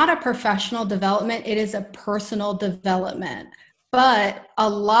 It's not a professional development. It is a personal development. But a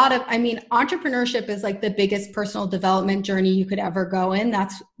lot of, I mean, entrepreneurship is like the biggest personal development journey you could ever go in.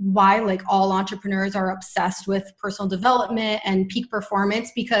 That's why like all entrepreneurs are obsessed with personal development and peak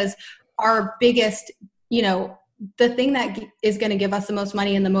performance, because our biggest, you know, the thing that is going to give us the most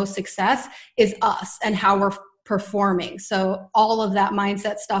money and the most success is us and how we're performing. So all of that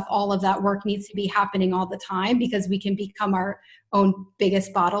mindset stuff, all of that work needs to be happening all the time, because we can become our own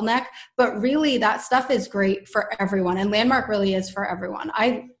biggest bottleneck. But really that stuff is great for everyone. And Landmark really is for everyone.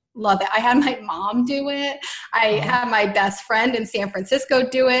 I love it. I had my mom do it. I had my best friend in San Francisco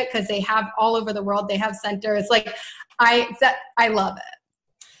do it, because they have all over the world. They have centers. Like I love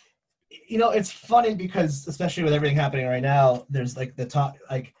it. You know, it's funny because especially with everything happening right now, there's like the talk,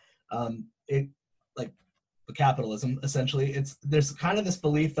 like capitalism, essentially. There's kind of this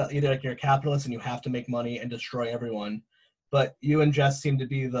belief that either like you're a capitalist and you have to make money and destroy everyone, but you and Jess seem to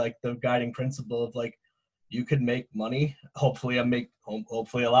be like the guiding principle of like, you could make money, hopefully a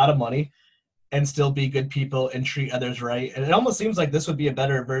lot of money, and still be good people and treat others right. And it almost seems like this would be a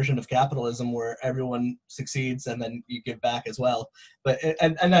better version of capitalism where everyone succeeds and then you give back as well. But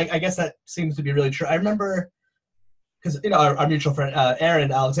I guess that seems to be really true. I remember, because you know our mutual friend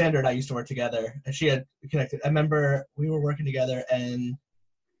Erin Alexander and I used to work together, and she had connected. I remember we were working together, and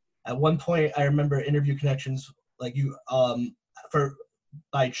at one point I remember Interview Connections, like you for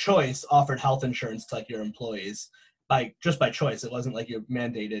by choice offered health insurance to like your employees by choice. It wasn't like you're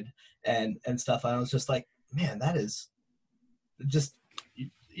mandated and stuff. And I was just like, man, that is just,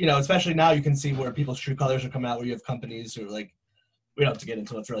 you know, especially now you can see where people's true colors are coming out, where you have companies who are like, we don't have to get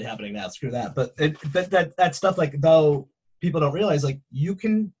into what's really happening now. Screw that. But that stuff, like, though people don't realize, like, you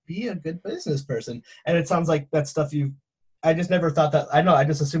can be a good business person. And it sounds like that stuff I just never thought that. I know. I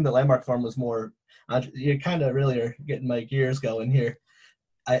just assumed that Landmark Farm was more. You kind of really are getting my gears going here.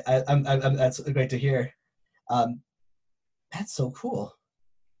 I'm that's great to hear. That's so cool.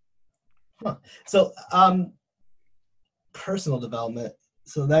 Huh. So personal development.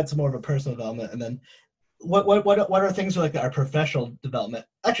 So that's more of a personal development, and then. What are things like our professional development?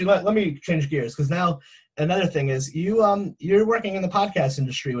 Actually, let me change gears, because now another thing is you're working in the podcast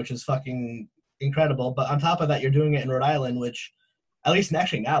industry, which is fucking incredible. But on top of that, you're doing it in Rhode Island, which at least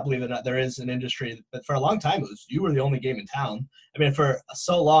actually now, believe it or not, there is an industry. But for a long time, you were the only game in town. I mean, for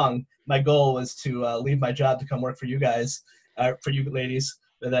so long, my goal was to leave my job to come work for you guys, for you ladies.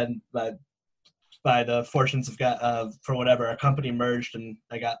 And then by the fortunes of God, for whatever, our company merged, and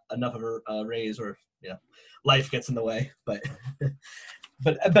I got enough of a raise, or life gets in the way, but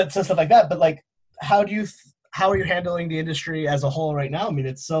so stuff like that. But like, how are you handling the industry as a whole right now? I mean,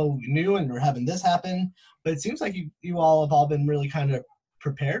 it's so new, and we're having this happen, but it seems like you all have all been really kind of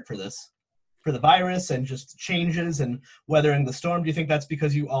prepared for this, for the virus and just changes and weathering the storm. Do you think that's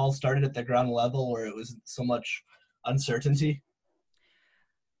because you all started at the ground level, where it was so much uncertainty?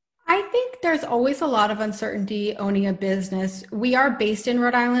 I think there's always a lot of uncertainty owning a business. We are based in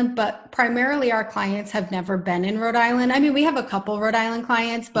Rhode Island, but primarily our clients have never been in Rhode Island. I mean, we have a couple Rhode Island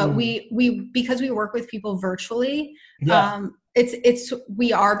clients, but we because we work with people virtually, we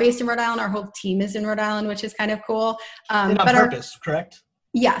are based in Rhode Island. Our whole team is in Rhode Island, which is kind of cool. And on purpose, correct?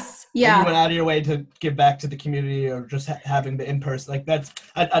 Yes. Yeah. And you went out of your way to give back to the community, or just having the in-person, like that's,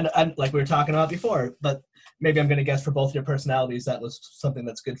 and like we were talking about before, but maybe I'm going to guess for both your personalities, that was something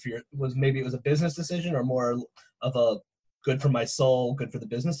that's good for maybe it was a business decision, or more of a good for my soul, good for the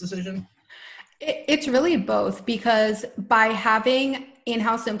business decision? It's really both, because by having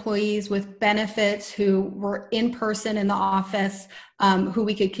in-house employees with benefits who were in person in the office, who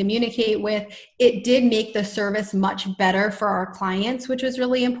we could communicate with, it did make the service much better for our clients, which was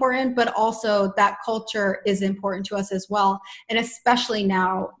really important. But also that culture is important to us as well. And especially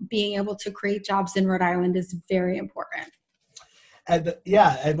now, being able to create jobs in Rhode Island is very important. And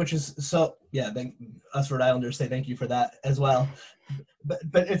which is so, thank us Rhode Islanders say thank you for that as well. But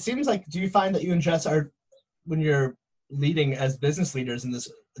it seems like, do you find that you and Jess are, when you're leading as business leaders in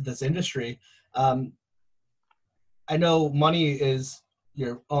this industry, I know money is,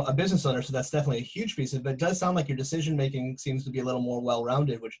 you're a business owner, so that's definitely a huge piece of it, but it does sound like your decision making seems to be a little more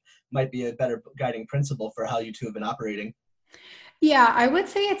well-rounded, which might be a better guiding principle for how you two have been operating. Yeah, I would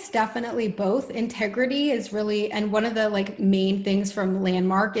say it's definitely both. Integrity is really, and one of the like main things from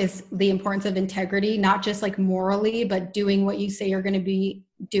Landmark is the importance of integrity, not just like morally, but doing what you say you're going to be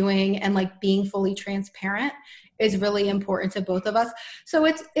doing, and like being fully transparent is really important to both of us. So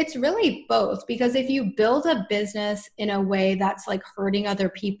it's really both, because if you build a business in a way that's like hurting other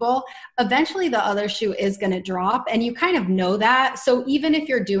people, eventually the other shoe is going to drop, and you kind of know that. So even if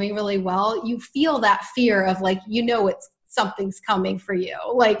you're doing really well, you feel that fear of like, it's something's coming for you.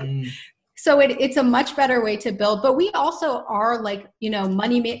 Like, So it's a much better way to build, but we also are like,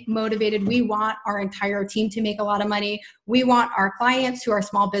 money motivated. We want our entire team to make a lot of money. We want our clients who are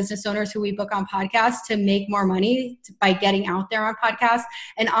small business owners who we book on podcasts to make more money by getting out there on podcasts.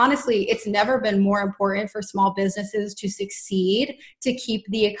 And honestly, it's never been more important for small businesses to succeed, to keep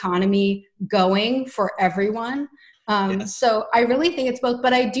the economy going for everyone. Yes. So I really think it's both,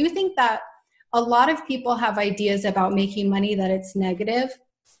 but I do think that a lot of people have ideas about making money that it's negative.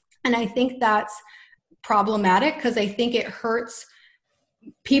 And I think that's problematic because I think it hurts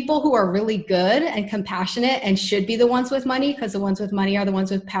people who are really good and compassionate and should be the ones with money, because the ones with money are the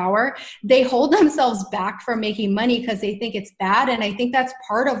ones with power. They hold themselves back from making money because they think it's bad. And I think that's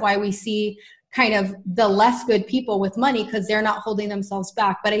part of why we see kind of the less good people with money, because they're not holding themselves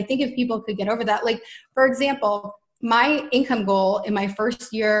back. But I think if people could get over that, like, for example, my income goal in my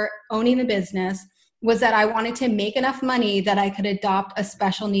first year owning the business was that I wanted to make enough money that I could adopt a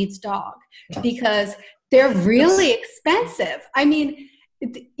special needs dog, because they're really expensive. I mean,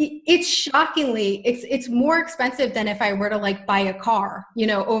 it's shockingly, it's more expensive than if I were to like buy a car,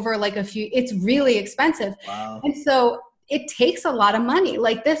 over like it's really expensive. Wow. And so it takes a lot of money.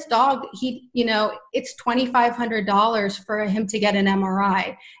 Like this dog, it's $2,500 for him to get an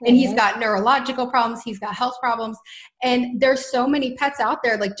MRI. And he's got neurological problems. He's got health problems. And there's so many pets out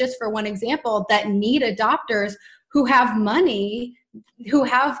there, like just for one example, that need adopters who have money, who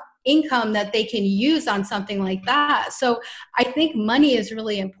have income that they can use on something like that. So I think money is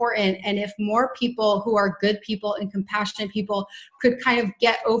really important. And if more people who are good people and compassionate people could kind of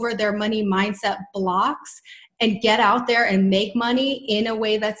get over their money mindset blocks and get out there and make money in a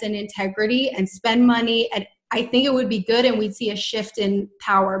way that's in integrity and spend money, and I think it would be good, and we'd see a shift in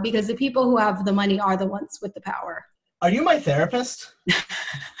power, because the people who have the money are the ones with the power. Are you my therapist?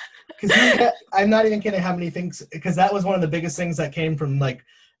 Because I'm not even kidding how many things, because that was one of the biggest things that came from like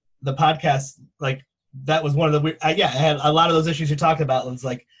the podcast. Like that was one of the I had a lot of those issues you talked about. It was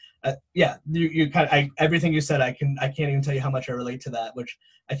like, you kind of, everything you said, I can't even tell you how much I relate to that, which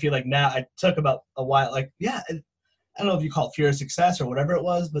I feel like now I took about a while, like, I don't know if you call it fear of success or whatever it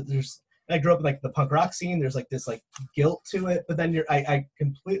was, but I grew up in like the punk rock scene. There's like this like guilt to it, but then I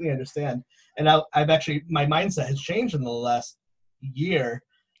completely understand. And I've actually, my mindset has changed in the last year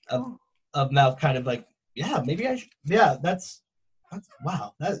of now kind of like, maybe I should, that's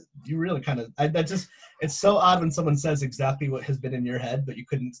wow. That you really kind of, it's so odd when someone says exactly what has been in your head, but you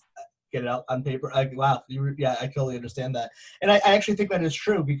couldn't get it out on paper. Wow. I totally understand that. And I actually think that is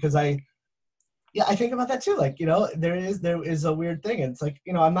true, because I think about that too. Like, there is a weird thing. And it's like,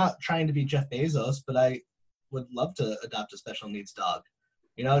 I'm not trying to be Jeff Bezos, but I would love to adopt a special needs dog.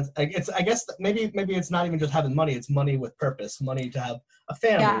 I guess maybe it's not even just having money. It's money with purpose, money to have a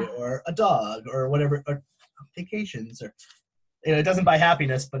family or a dog or whatever, or vacations, or, it doesn't buy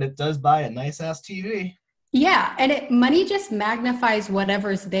happiness, but it does buy a nice ass TV. Yeah. And money just magnifies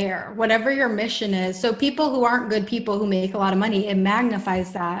whatever's there, whatever your mission is. So people who aren't good people who make a lot of money, it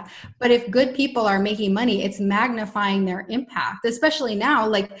magnifies that. But if good people are making money, it's magnifying their impact, especially now.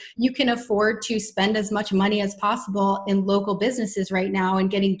 Like, you can afford to spend as much money as possible in local businesses right now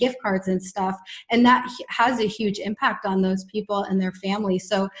and getting gift cards and stuff. And that has a huge impact on those people and their families.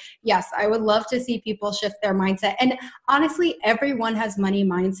 So yes, I would love to see people shift their mindset. And honestly, everyone has money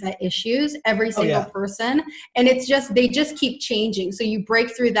mindset issues, every single person. And it's just, they just keep changing. So you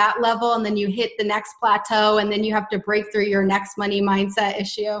break through that level, and then you hit the next plateau, and then you have to break through your next money mindset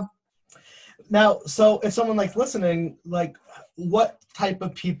issue. Now, so if someone like listening, like what type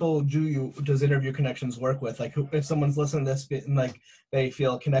of people does Interview Connections work with? Like, if someone's listening to this and like they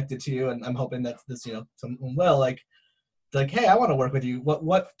feel connected to you, and I'm hoping that this, someone will like, hey, I want to work with you.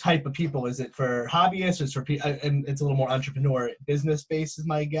 What type of people is it? For hobbyists, or is for and it's a little more entrepreneur business based, is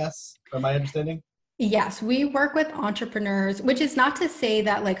my guess or my understanding? Yes, we work with entrepreneurs, which is not to say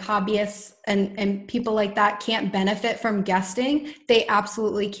that like hobbyists and people like that can't benefit from guesting. They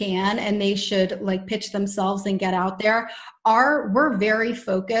absolutely can, and they should like pitch themselves and get out there. We're very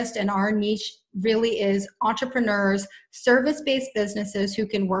focused, and our niche really is entrepreneurs, service-based businesses who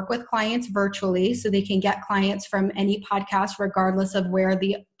can work with clients virtually, so they can get clients from any podcast, regardless of where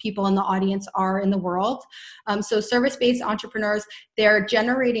the people in the audience are in the world. So service-based entrepreneurs, they're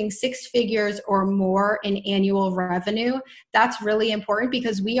generating 6 figures or more in annual revenue. That's really important,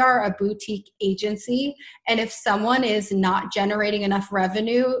 because we are a boutique agency. And if someone is not generating enough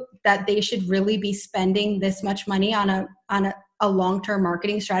revenue, that they should really be spending this much money on a long-term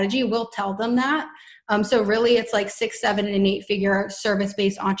marketing strategy, we'll tell them that. So really it's like 6, 7, and 8 figure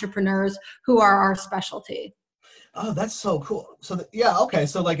service-based entrepreneurs who are our specialty. Oh, that's so cool. So okay.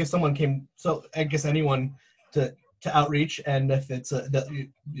 So like if someone came, so I guess anyone to to outreach, and if it's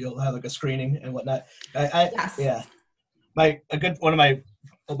you'll have like a screening and whatnot. Yes. Yeah, one of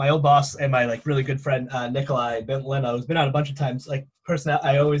my old boss and my like really good friend Nikolai Bentlina, who's been out a bunch of times. Like person,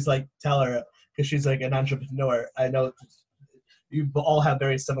 I always like tell her because she's like an entrepreneur. I know you all have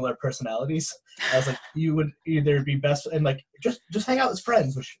very similar personalities. I was like, you would either be best and like just hang out as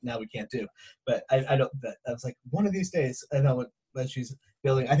friends, which now we can't do. But I don't. I was like, one of these days, I know what she's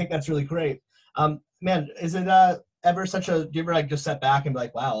building. I think that's really great. Man, is it ever such a? Do you ever like just sit back and be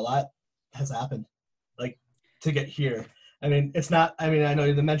like, wow, a lot has happened, like to get here? I mean, it's not. I mean, I know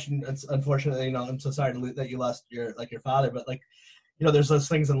you mentioned. It's unfortunately, I'm so sorry that you lost your father, but like, there's those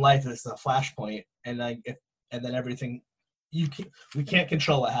things in life that's a flashpoint, and and then everything. We can't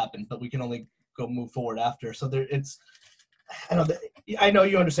control what happened, but we can only go move forward after. So I know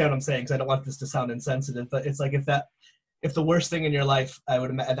you understand what I'm saying, because I don't want this to sound insensitive, but it's like if the worst thing in your life, I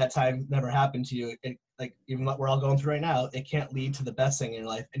would at that time never happened to you, like even what we're all going through right now, it can't lead to the best thing in your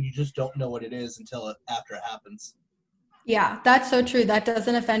life, and you just don't know what it is until after it happens. Yeah, that's so true. That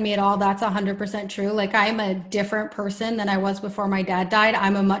doesn't offend me at all. That's 100% true. Like I'm a different person than I was before my dad died.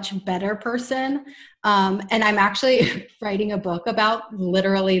 I'm a much better person. And I'm actually writing a book about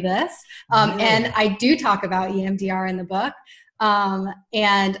literally this. And I do talk about EMDR in the book.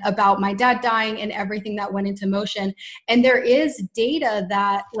 And about my dad dying and everything that went into motion. And there is data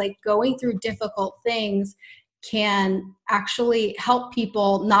that like going through difficult things can actually help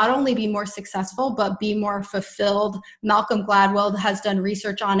people not only be more successful, but be more fulfilled. Malcolm Gladwell has done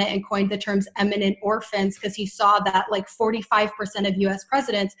research on it and coined the terms eminent orphans, because he saw that like 45% of US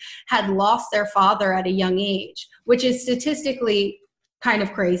presidents had lost their father at a young age, which is statistically kind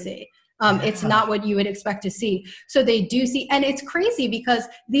of crazy. It's not what you would expect to see. So they do see, and it's crazy because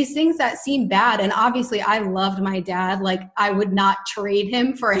these things that seem bad, and obviously I loved my dad, like I would not trade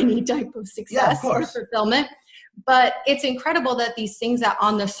him for any type of success or fulfillment. But it's incredible that these things that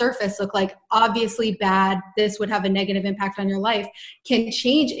on the surface look like obviously bad, this would have a negative impact on your life, can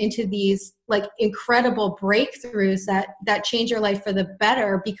change into these like incredible breakthroughs that change your life for the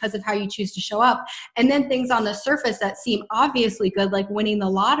better because of how you choose to show up. And then things on the surface that seem obviously good, like winning the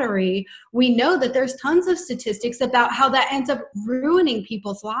lottery, we know that there's tons of statistics about how that ends up ruining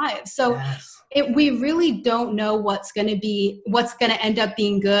people's lives. So we really don't know what's going to end up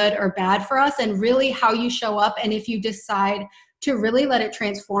being good or bad for us, and really how you show up. And if you decide to really let it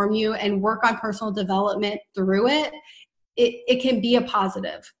transform you and work on personal development through it, it can be a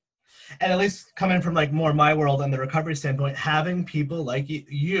positive. And at least coming from like more my world and the recovery standpoint, having people like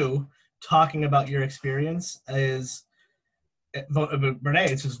you talking about your experience is,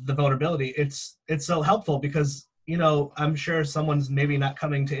 Renee, it's just the vulnerability. It's so helpful because, I'm sure someone's maybe not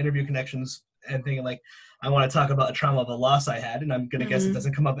coming to Interview Connections and thinking like, I want to talk about a trauma of a loss I had, and I'm going to guess it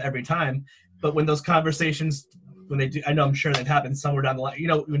doesn't come up every time. But when those conversations, when they do, I'm sure they've happened somewhere down the line.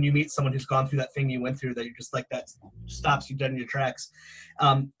 When you meet someone who's gone through that thing you went through, that you're just like, that stops you dead in your tracks.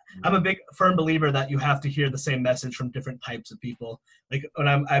 I'm a big firm believer that you have to hear the same message from different types of people. Like when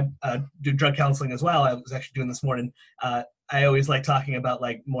I do drug counseling as well, I was actually doing this morning. I always like talking about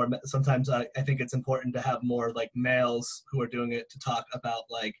like more, sometimes I think it's important to have more like males who are doing it to talk about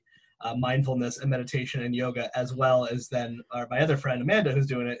like mindfulness and meditation and yoga, as well as then my other friend Amanda, who's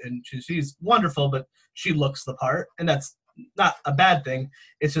doing it, and she's wonderful, but she looks the part, and that's not a bad thing.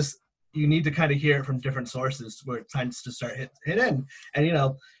 It's just you need to kind of hear it from different sources where it tends to start hit in.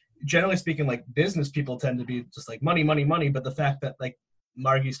 And generally speaking, like business people tend to be just like money, money, money. But the fact that like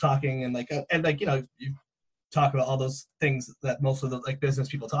Margie's talking and you talk about all those things that most of the like business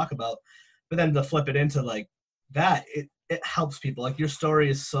people talk about, but then to flip it into like that, it helps people. Like your story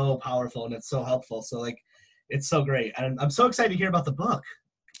is so powerful and it's so helpful. So like, it's so great. And I'm so excited to hear about the book.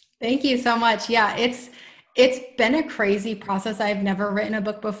 Thank you so much. Yeah, it's been a crazy process. I've never written a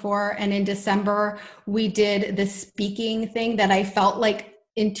book before. And in December, we did the speaking thing that I felt like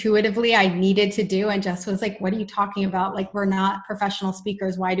intuitively I needed to do. And Jess was like, what are you talking about? Like, we're not professional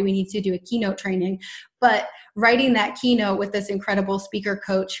speakers. Why do we need to do a keynote training? But writing that keynote with this incredible speaker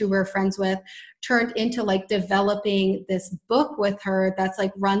coach who we're friends with turned into like developing this book with her that's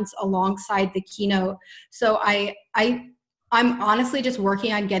like runs alongside the keynote. So I'm honestly just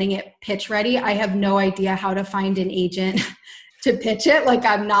working on getting it pitch ready. I have no idea how to find an agent to pitch it. Like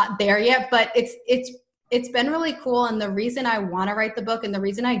I'm not there yet, but it's been really cool. And the reason I want to write the book and the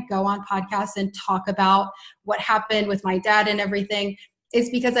reason I go on podcasts and talk about what happened with my dad and everything is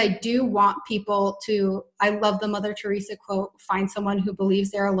because I do want people to, I love the Mother Teresa quote, find someone who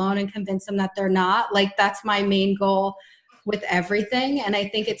believes they're alone and convince them that they're not. Like that's my main goal with everything. And I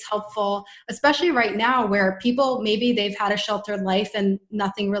think it's helpful, especially right now where people, maybe they've had a sheltered life and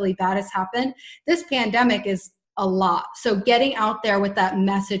nothing really bad has happened. This pandemic is a lot. So getting out there with that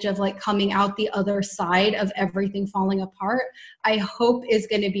message of like coming out the other side of everything falling apart, I hope is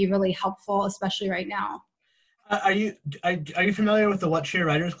going to be really helpful, especially right now. Are you familiar with the What Cheer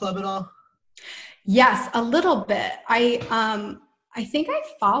Writers Club at all? Yes, a little bit. I think I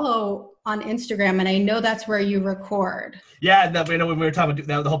follow on Instagram, and I know that's where you record. Yeah, when we were talking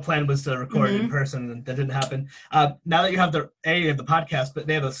about the whole plan was to record in person, and that didn't happen. Now that you have the podcast, but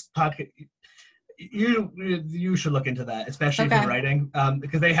they have a podcast. You should look into that, especially if you're writing,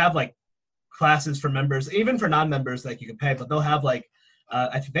 because they have like classes for members, even for non-members, like you can pay, but they'll have like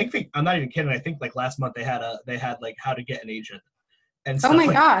I think I'm not even kidding. I think like last month they had like how to get an agent and stuff. Oh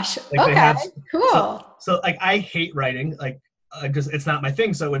my gosh! Like okay, cool. So like I hate writing, like it's not my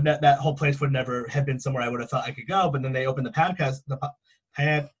thing. So that whole place would never have been somewhere I would have thought I could go. But then they opened the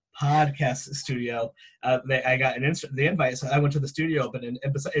podcast studio. I got the invite, so I went to the studio. But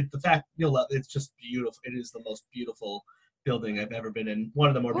the fact you'll love it's just beautiful. It is the most beautiful building I've ever been in. One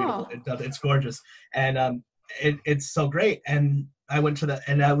of the more beautiful. It's gorgeous, and it's so great. And I went to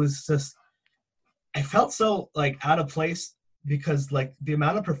and I felt so like out of place, because like the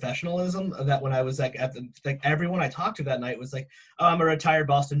amount of professionalism of that when I was like everyone I talked to that night was like, oh, I'm a retired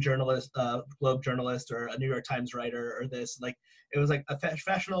Boston journalist, Globe journalist, or a New York Times writer, or this. Like it was like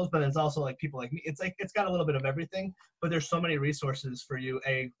professionals, but it's also like people like me. It's like it's got a little bit of everything, but there's so many resources for you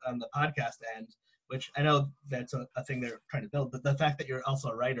on the podcast end, which I know that's a thing they're trying to build. But the fact that you're also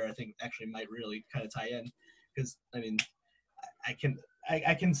a writer, I think actually might really kind of tie in, because I mean, I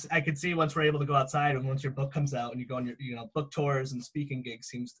can see once we're able to go outside, and once your book comes out and you go on your book tours and speaking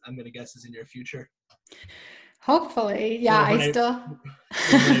gigs, I'm going to guess is in your future. Hopefully, yeah. Little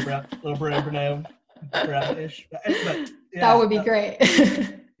Brown-ish. But yeah, that would be great.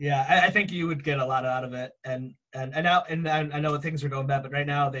 Yeah, I think you would get a lot out of it, and now I know things are going bad, but right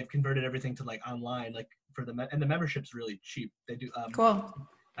now they've converted everything to like online, like for and the membership's really cheap. They do cool.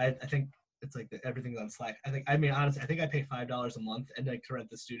 I think it's like everything's on Slack. Honestly, I think I pay $5 a month, and like to rent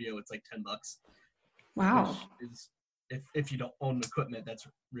the studio, it's like $10. Wow. If you don't own equipment, that's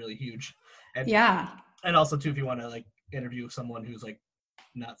really huge. And yeah. And also too, if you want to like interview someone who's like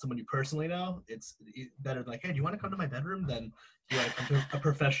not someone you personally know, it's better like, hey, do you want to come to my bedroom than do you want to come to a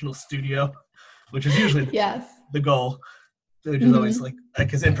professional studio, which is usually the goal. Which is always like,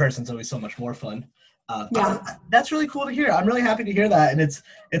 because in person's always so much more fun. That's really cool to hear. I'm really happy to hear that, and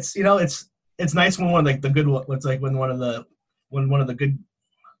it's nice when one like the good one. It's like when one of the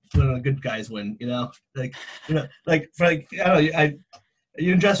good guys win. Like for like I don't know.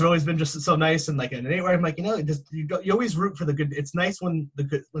 You and Jess have always been just so nice, and like in an where I'm like you always root for the good. It's nice when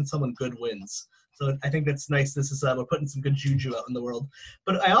someone good wins. So I think that's nice. This is we're putting some good juju out in the world.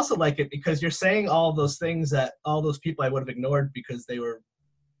 But I also like it because you're saying all of those things that all those people I would have ignored because they were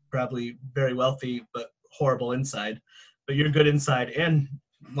probably very wealthy but horrible inside. But you're good inside and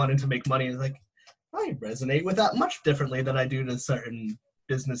wanting to make money. Is like I resonate with that much differently than I do to certain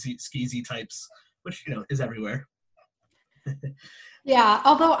businessy skeezy types, which is everywhere. Yeah,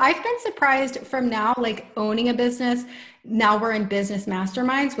 although I've been surprised from now, like owning a business, now we're in business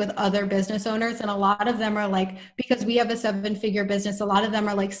masterminds with other business owners. And a lot of them are like, because we have a 7-figure business, a lot of them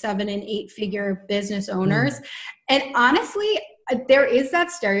are like 7 and 8-figure business owners. And honestly, there is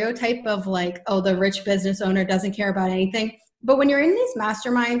that stereotype of like, oh, the rich business owner doesn't care about anything. But when you're in these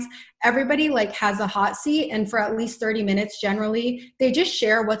masterminds, everybody like has a hot seat, and for at least 30 minutes, generally, they just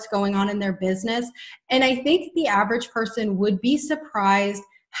share what's going on in their business. And I think the average person would be surprised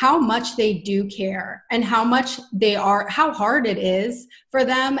how much they do care and how hard it is for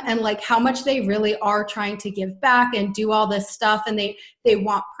them, and like how much they really are trying to give back and do all this stuff, and they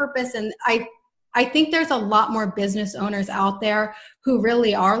want purpose. And I think there's a lot more business owners out there who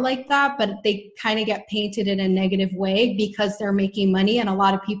really are like that, but they kind of get painted in a negative way because they're making money. And a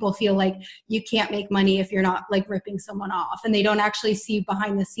lot of people feel like you can't make money if you're not like ripping someone off. And they don't actually see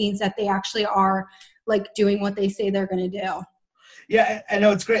behind the scenes that they actually are like doing what they say they're going to do. Yeah, I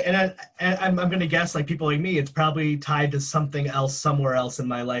know it's great. And I'm going to guess like people like me, it's probably tied to something else somewhere else in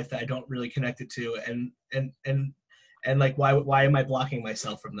my life that I don't really connect it to. And like, why am I blocking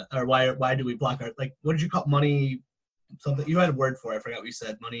myself from that? Or why do we block our, like, what did you call money? Something you had a word for it. I forgot what you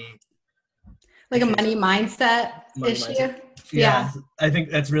said. Money. Like issues. A money mindset issue. Mindset. Yeah. I think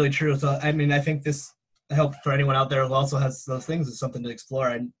that's really true. So, I mean, I think this help for anyone out there who also has those things is something to explore,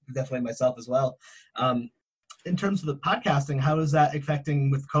 and definitely myself as well. In terms of the podcasting, how is that affecting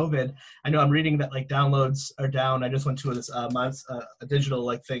with COVID? I know I'm reading that like downloads are down. I just went to this a digital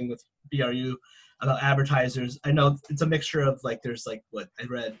like thing with BRU about advertisers. I know it's a mixture of like, there's like what I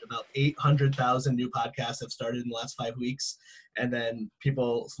read about 800,000 new podcasts have started in the last 5 weeks. And then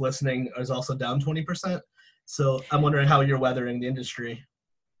people listening is also down 20%. So I'm wondering how you're weathering the industry.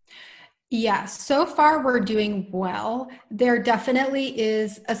 Yeah, so far we're doing well. There definitely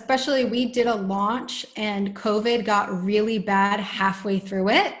is, especially we did a launch and COVID got really bad halfway through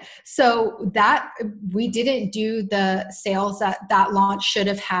it. So that we didn't do the sales that launch should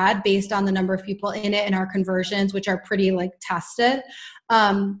have had based on the number of people in it and our conversions, which are pretty like tested.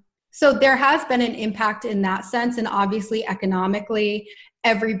 So there has been an impact in that sense. And obviously economically,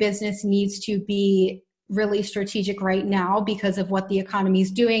 every business needs to be really strategic right now because of what the economy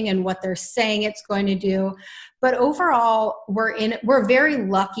is doing and what they're saying it's going to do. But overall, we're very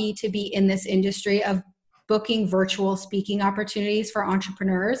lucky to be in this industry of booking virtual speaking opportunities for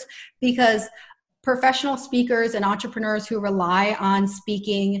entrepreneurs, because professional speakers and entrepreneurs who rely on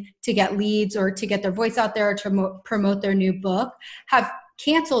speaking to get leads or to get their voice out there or to promote their new book have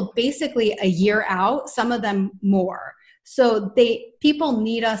canceled basically a year out, some of them more. So people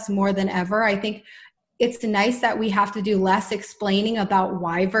need us more than ever. I think it's nice that we have to do less explaining about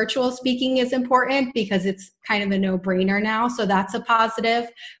why virtual speaking is important, because it's kind of a no-brainer now. So that's a positive.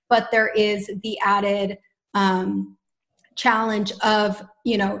 But there is the added challenge of,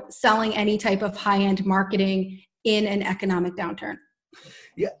 selling any type of high-end marketing in an economic downturn.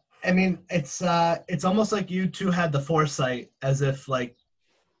 Yeah, I mean, it's almost like you two had the foresight, as if like,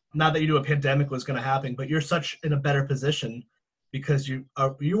 not that you knew a pandemic was going to happen, but you're in a better position because you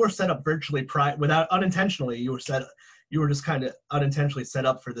were set up virtually without unintentionally. You were just kind of unintentionally set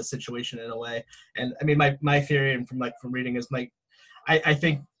up for this situation in a way. And I mean, my theory and from reading is I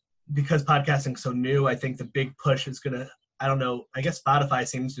think because podcasting's so new, I think the big push is gonna, I don't know, I guess Spotify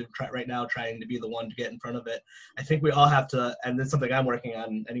seems to trying to be the one to get in front of it. I think we all have to, and it's something I'm working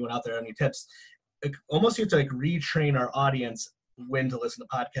on. Anyone out there, any tips? Almost you have to like retrain our audience when to listen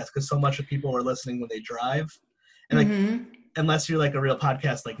to podcasts, because so much of people are listening when they drive, and like unless you're like a real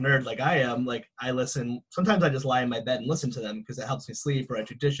podcast like nerd like I am, like I listen, sometimes I just lie in my bed and listen to them because it helps me sleep, or I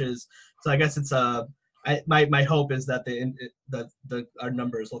do dishes. So I guess it's my hope is that our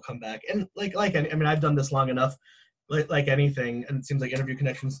numbers will come back. And I mean, I've done this long enough, like anything, and it seems like Interview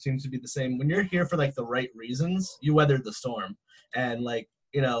Connections seems to be the same. When you're here for like the right reasons, you weathered the storm. And like,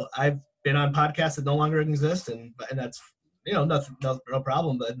 I've been on podcasts that no longer exist, and that's no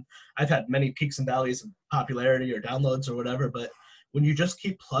problem. But I've had many peaks and valleys of popularity or downloads or whatever. But when you just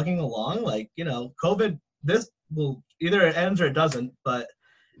keep plugging along, like, COVID, this will either it ends or it doesn't, but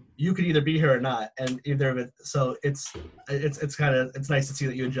you could either be here or not. And either of it. So it's nice to see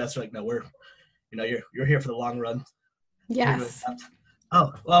that you and Jess are like, no, you're here for the long run. Yes.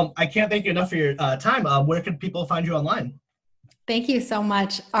 Oh, well, I can't thank you enough for your time. Where can people find you online? Thank you so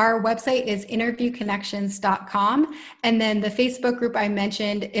much. Our website is interviewconnections.com. And then the Facebook group I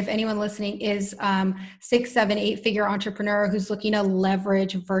mentioned, if anyone listening is 6, 7, 8-figure entrepreneur who's looking to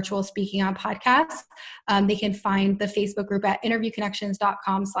leverage virtual speaking on podcasts, they can find the Facebook group at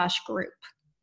interviewconnections.com/group.